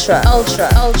 Ultra, ultra,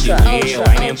 ultra, the way you're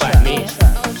whining for me.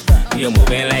 You're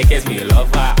moving like it's me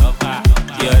lover.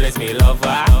 Girl, it's me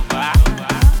lover.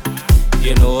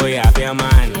 You know you have your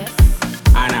man, and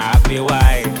I have the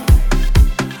wife.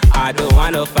 I don't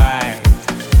wanna fight.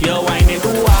 You're whining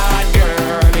too hard,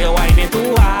 girl. You're whining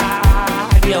too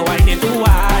hard. You're whining too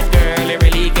hard, girl. You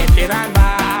really get it on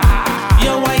bad.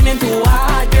 You're whining too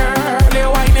hard, girl. You're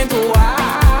whining too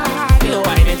hard. You're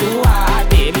whining too hard,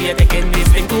 baby. You're taking this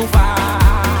thing too far.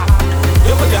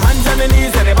 You put your hands on the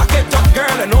knees and you back it up, girl.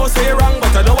 I know say wrong,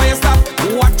 but I know why you stop.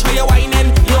 Watch how you're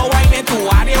whining. You're whining too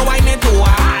hard. You're whining too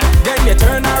hard. Then you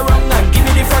turn around and give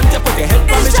me the front. You put your head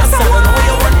on the chest. I don't know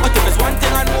you want, but if it's one thing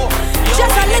I know,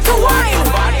 just a little wine.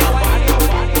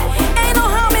 Ain't no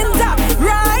harm in that,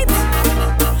 right?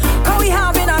 'Cause we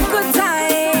having a good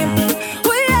time.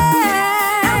 We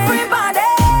everybody.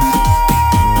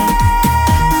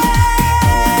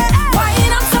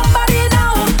 Wine on somebody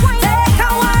now. Take a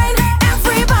wine,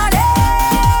 everybody.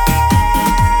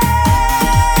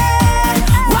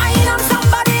 Wine on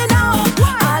somebody now.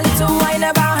 A little wine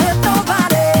never hurt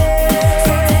nobody.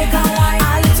 So take a wine.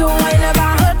 A little wine never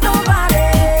hurt nobody.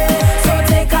 So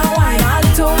take a wine. A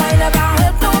little wine never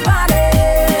hurt nobody.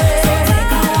 So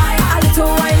take a wine. A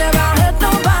little wine never hurt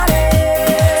nobody.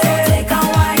 So take a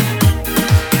wine.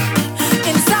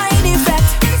 Inside effect,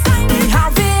 we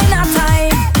having a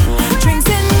time. Drinks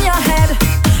in your head.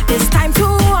 It's time to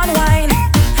unwind.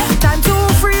 Time to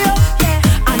free up,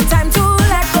 and time to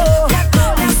let go.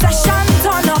 The session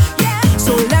turn up,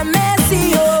 so let me see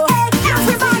you.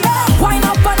 Everybody, wind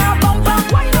up on a bumper,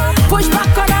 push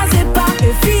back on a zipper.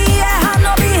 If he have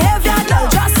no behavior, now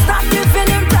just stop giving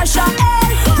him pressure.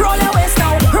 Roll your waist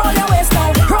now, roll your waist now,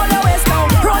 roll your waist now,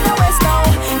 roll your waist now.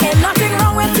 Ain't nothing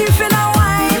wrong with teeth in a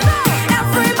wine.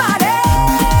 Everybody,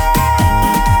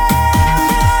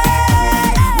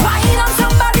 wine on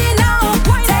somebody now.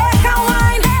 Take a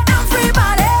wine,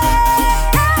 everybody.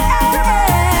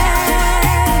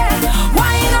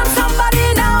 Wine on somebody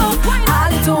now. A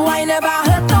little wine never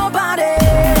hurt nobody.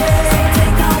 So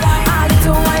take a wine. A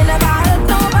little wine never hurt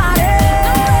nobody.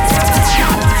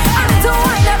 A little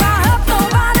wine never hurt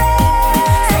nobody.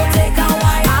 So take a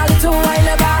wine. A little wine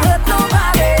never hurt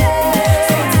nobody.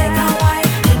 So take a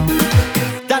wine.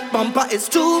 That bumper is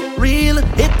too real,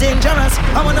 it's dangerous.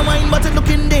 I wanna wine, but it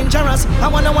looking dangerous. I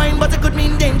wanna wine, but it could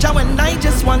mean danger. When I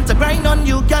just want to grind on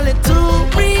you, girl, it too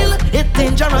real, it's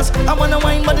dangerous. I wanna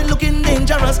wine, but it looking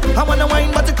dangerous. I wanna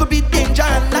wine, but it could be danger.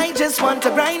 And I just want to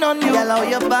grind on you. Girl, how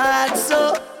you bad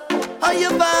so? How you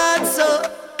bad so?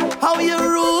 How you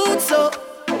rude so?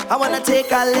 I wanna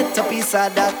take a little piece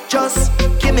of that. Just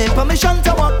give me permission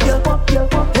to walk you.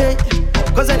 Hey.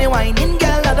 'Cause when you whining,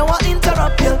 girl, I don't want to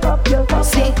interrupt you.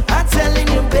 See, I'm telling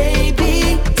you,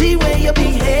 baby, the way you're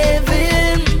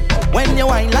behaving. When you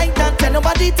whine like that, tell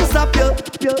nobody to stop you.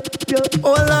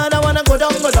 Oh Lord, I wanna go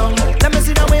down, go down. Let me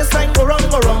see the waistline go wrong,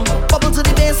 go wrong. Bubble to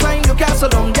the baseline, you can't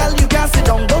sit down. Girl, you can't sit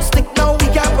down. Don't stick now, we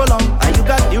can't prolong. And you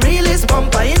got the realest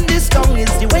bumper in this town.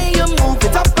 It's the way you move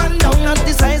it up and down. Not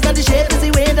the size, not the shape, it's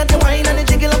the way that you whine and the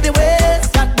jiggle of the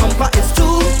waist. That bumper is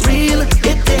too real,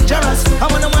 it's dangerous. I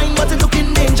wanna whine, but it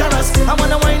looking dangerous. I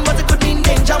wanna wine, but it could mean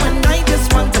danger. When I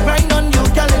just want to grind on you,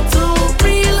 girl, it's too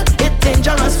real, it's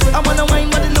dangerous. I wanna wine,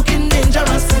 but it looking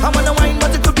dangerous. I wanna wine,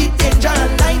 but it could be danger.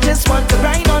 And I just want to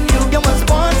grind on you. You was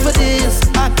born for this.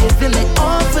 I'm giving it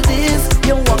all for this.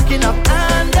 You're walking up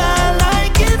and I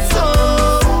like it so.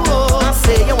 I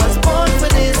say you was born for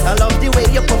this. I love the way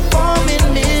you're performing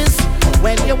this.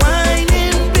 When you're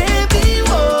whining, baby,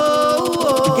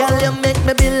 whoa. Girl, you make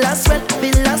me bill a sweat,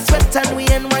 and we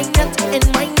ain't wine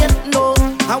yet, no.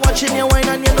 I'm watching you wine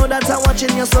and you know that I'm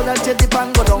watching you, so that you dip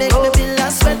and go down. Make me bill a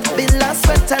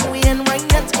sweat, and we ain't wine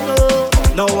yet, no.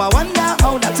 Now I wonder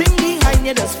how that thing behind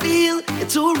you just feel.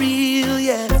 It's too real,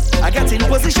 yeah. I get in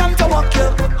position to walk you.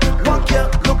 Look, girl,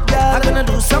 I'm gonna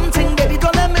do something, baby,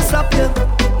 don't let me stop you.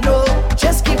 No,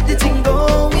 just keep the thing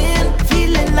going,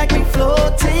 feeling like we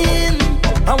floating.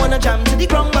 I wanna jam to the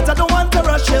ground, but I don't want to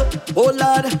rush you. Oh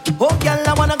Lord, oh girl,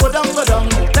 I wanna go down, go down.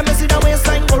 Let me see the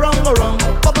waistline go wrong, go wrong.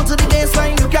 Bubble to the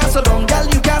baseline, you can't sit down. Girl,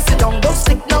 you can't sit down. Don't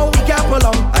stick now, we can't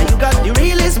prolong. And you got the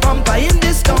realest bumper in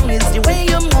this town. It's the way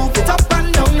you move it up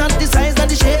and down. Not the size, not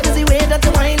the shape, it's the way that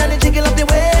you whine and the jiggle of the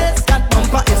waist. That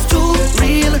bumper is too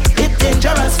real, it's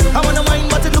dangerous. I wanna wine,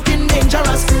 but it looking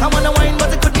dangerous. I wanna wine,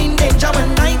 but it could mean danger.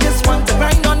 When I just want to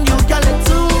grind on you, girl, it's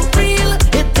too real,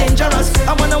 it's dangerous.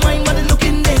 I wanna wine, but it looking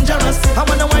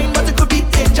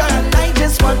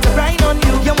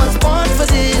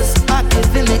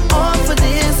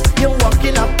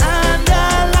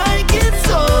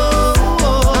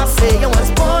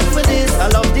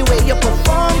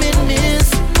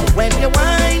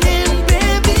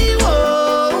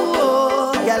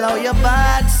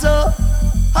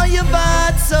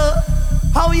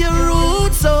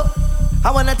I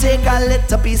wanna take a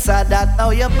little piece of that. How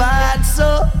you bad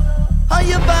so? How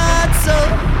you bad so?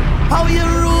 How you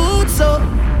rude so?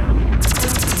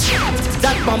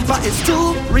 That bumper is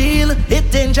too real,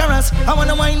 it dangerous. I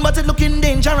wanna wine but it looking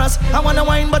dangerous. I wanna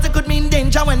wine but it could mean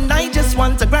danger. When I just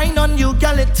want to grind on you,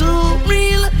 girl, it too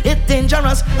real, it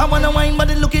dangerous. I wanna wine but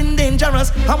it looking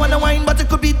dangerous. I wanna wine but it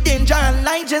could be danger. And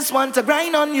I just want to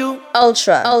grind on you.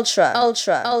 Ultra, ultra,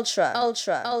 ultra, ultra,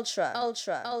 ultra, ultra,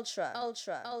 ultra, ultra,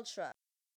 ultra, ultra.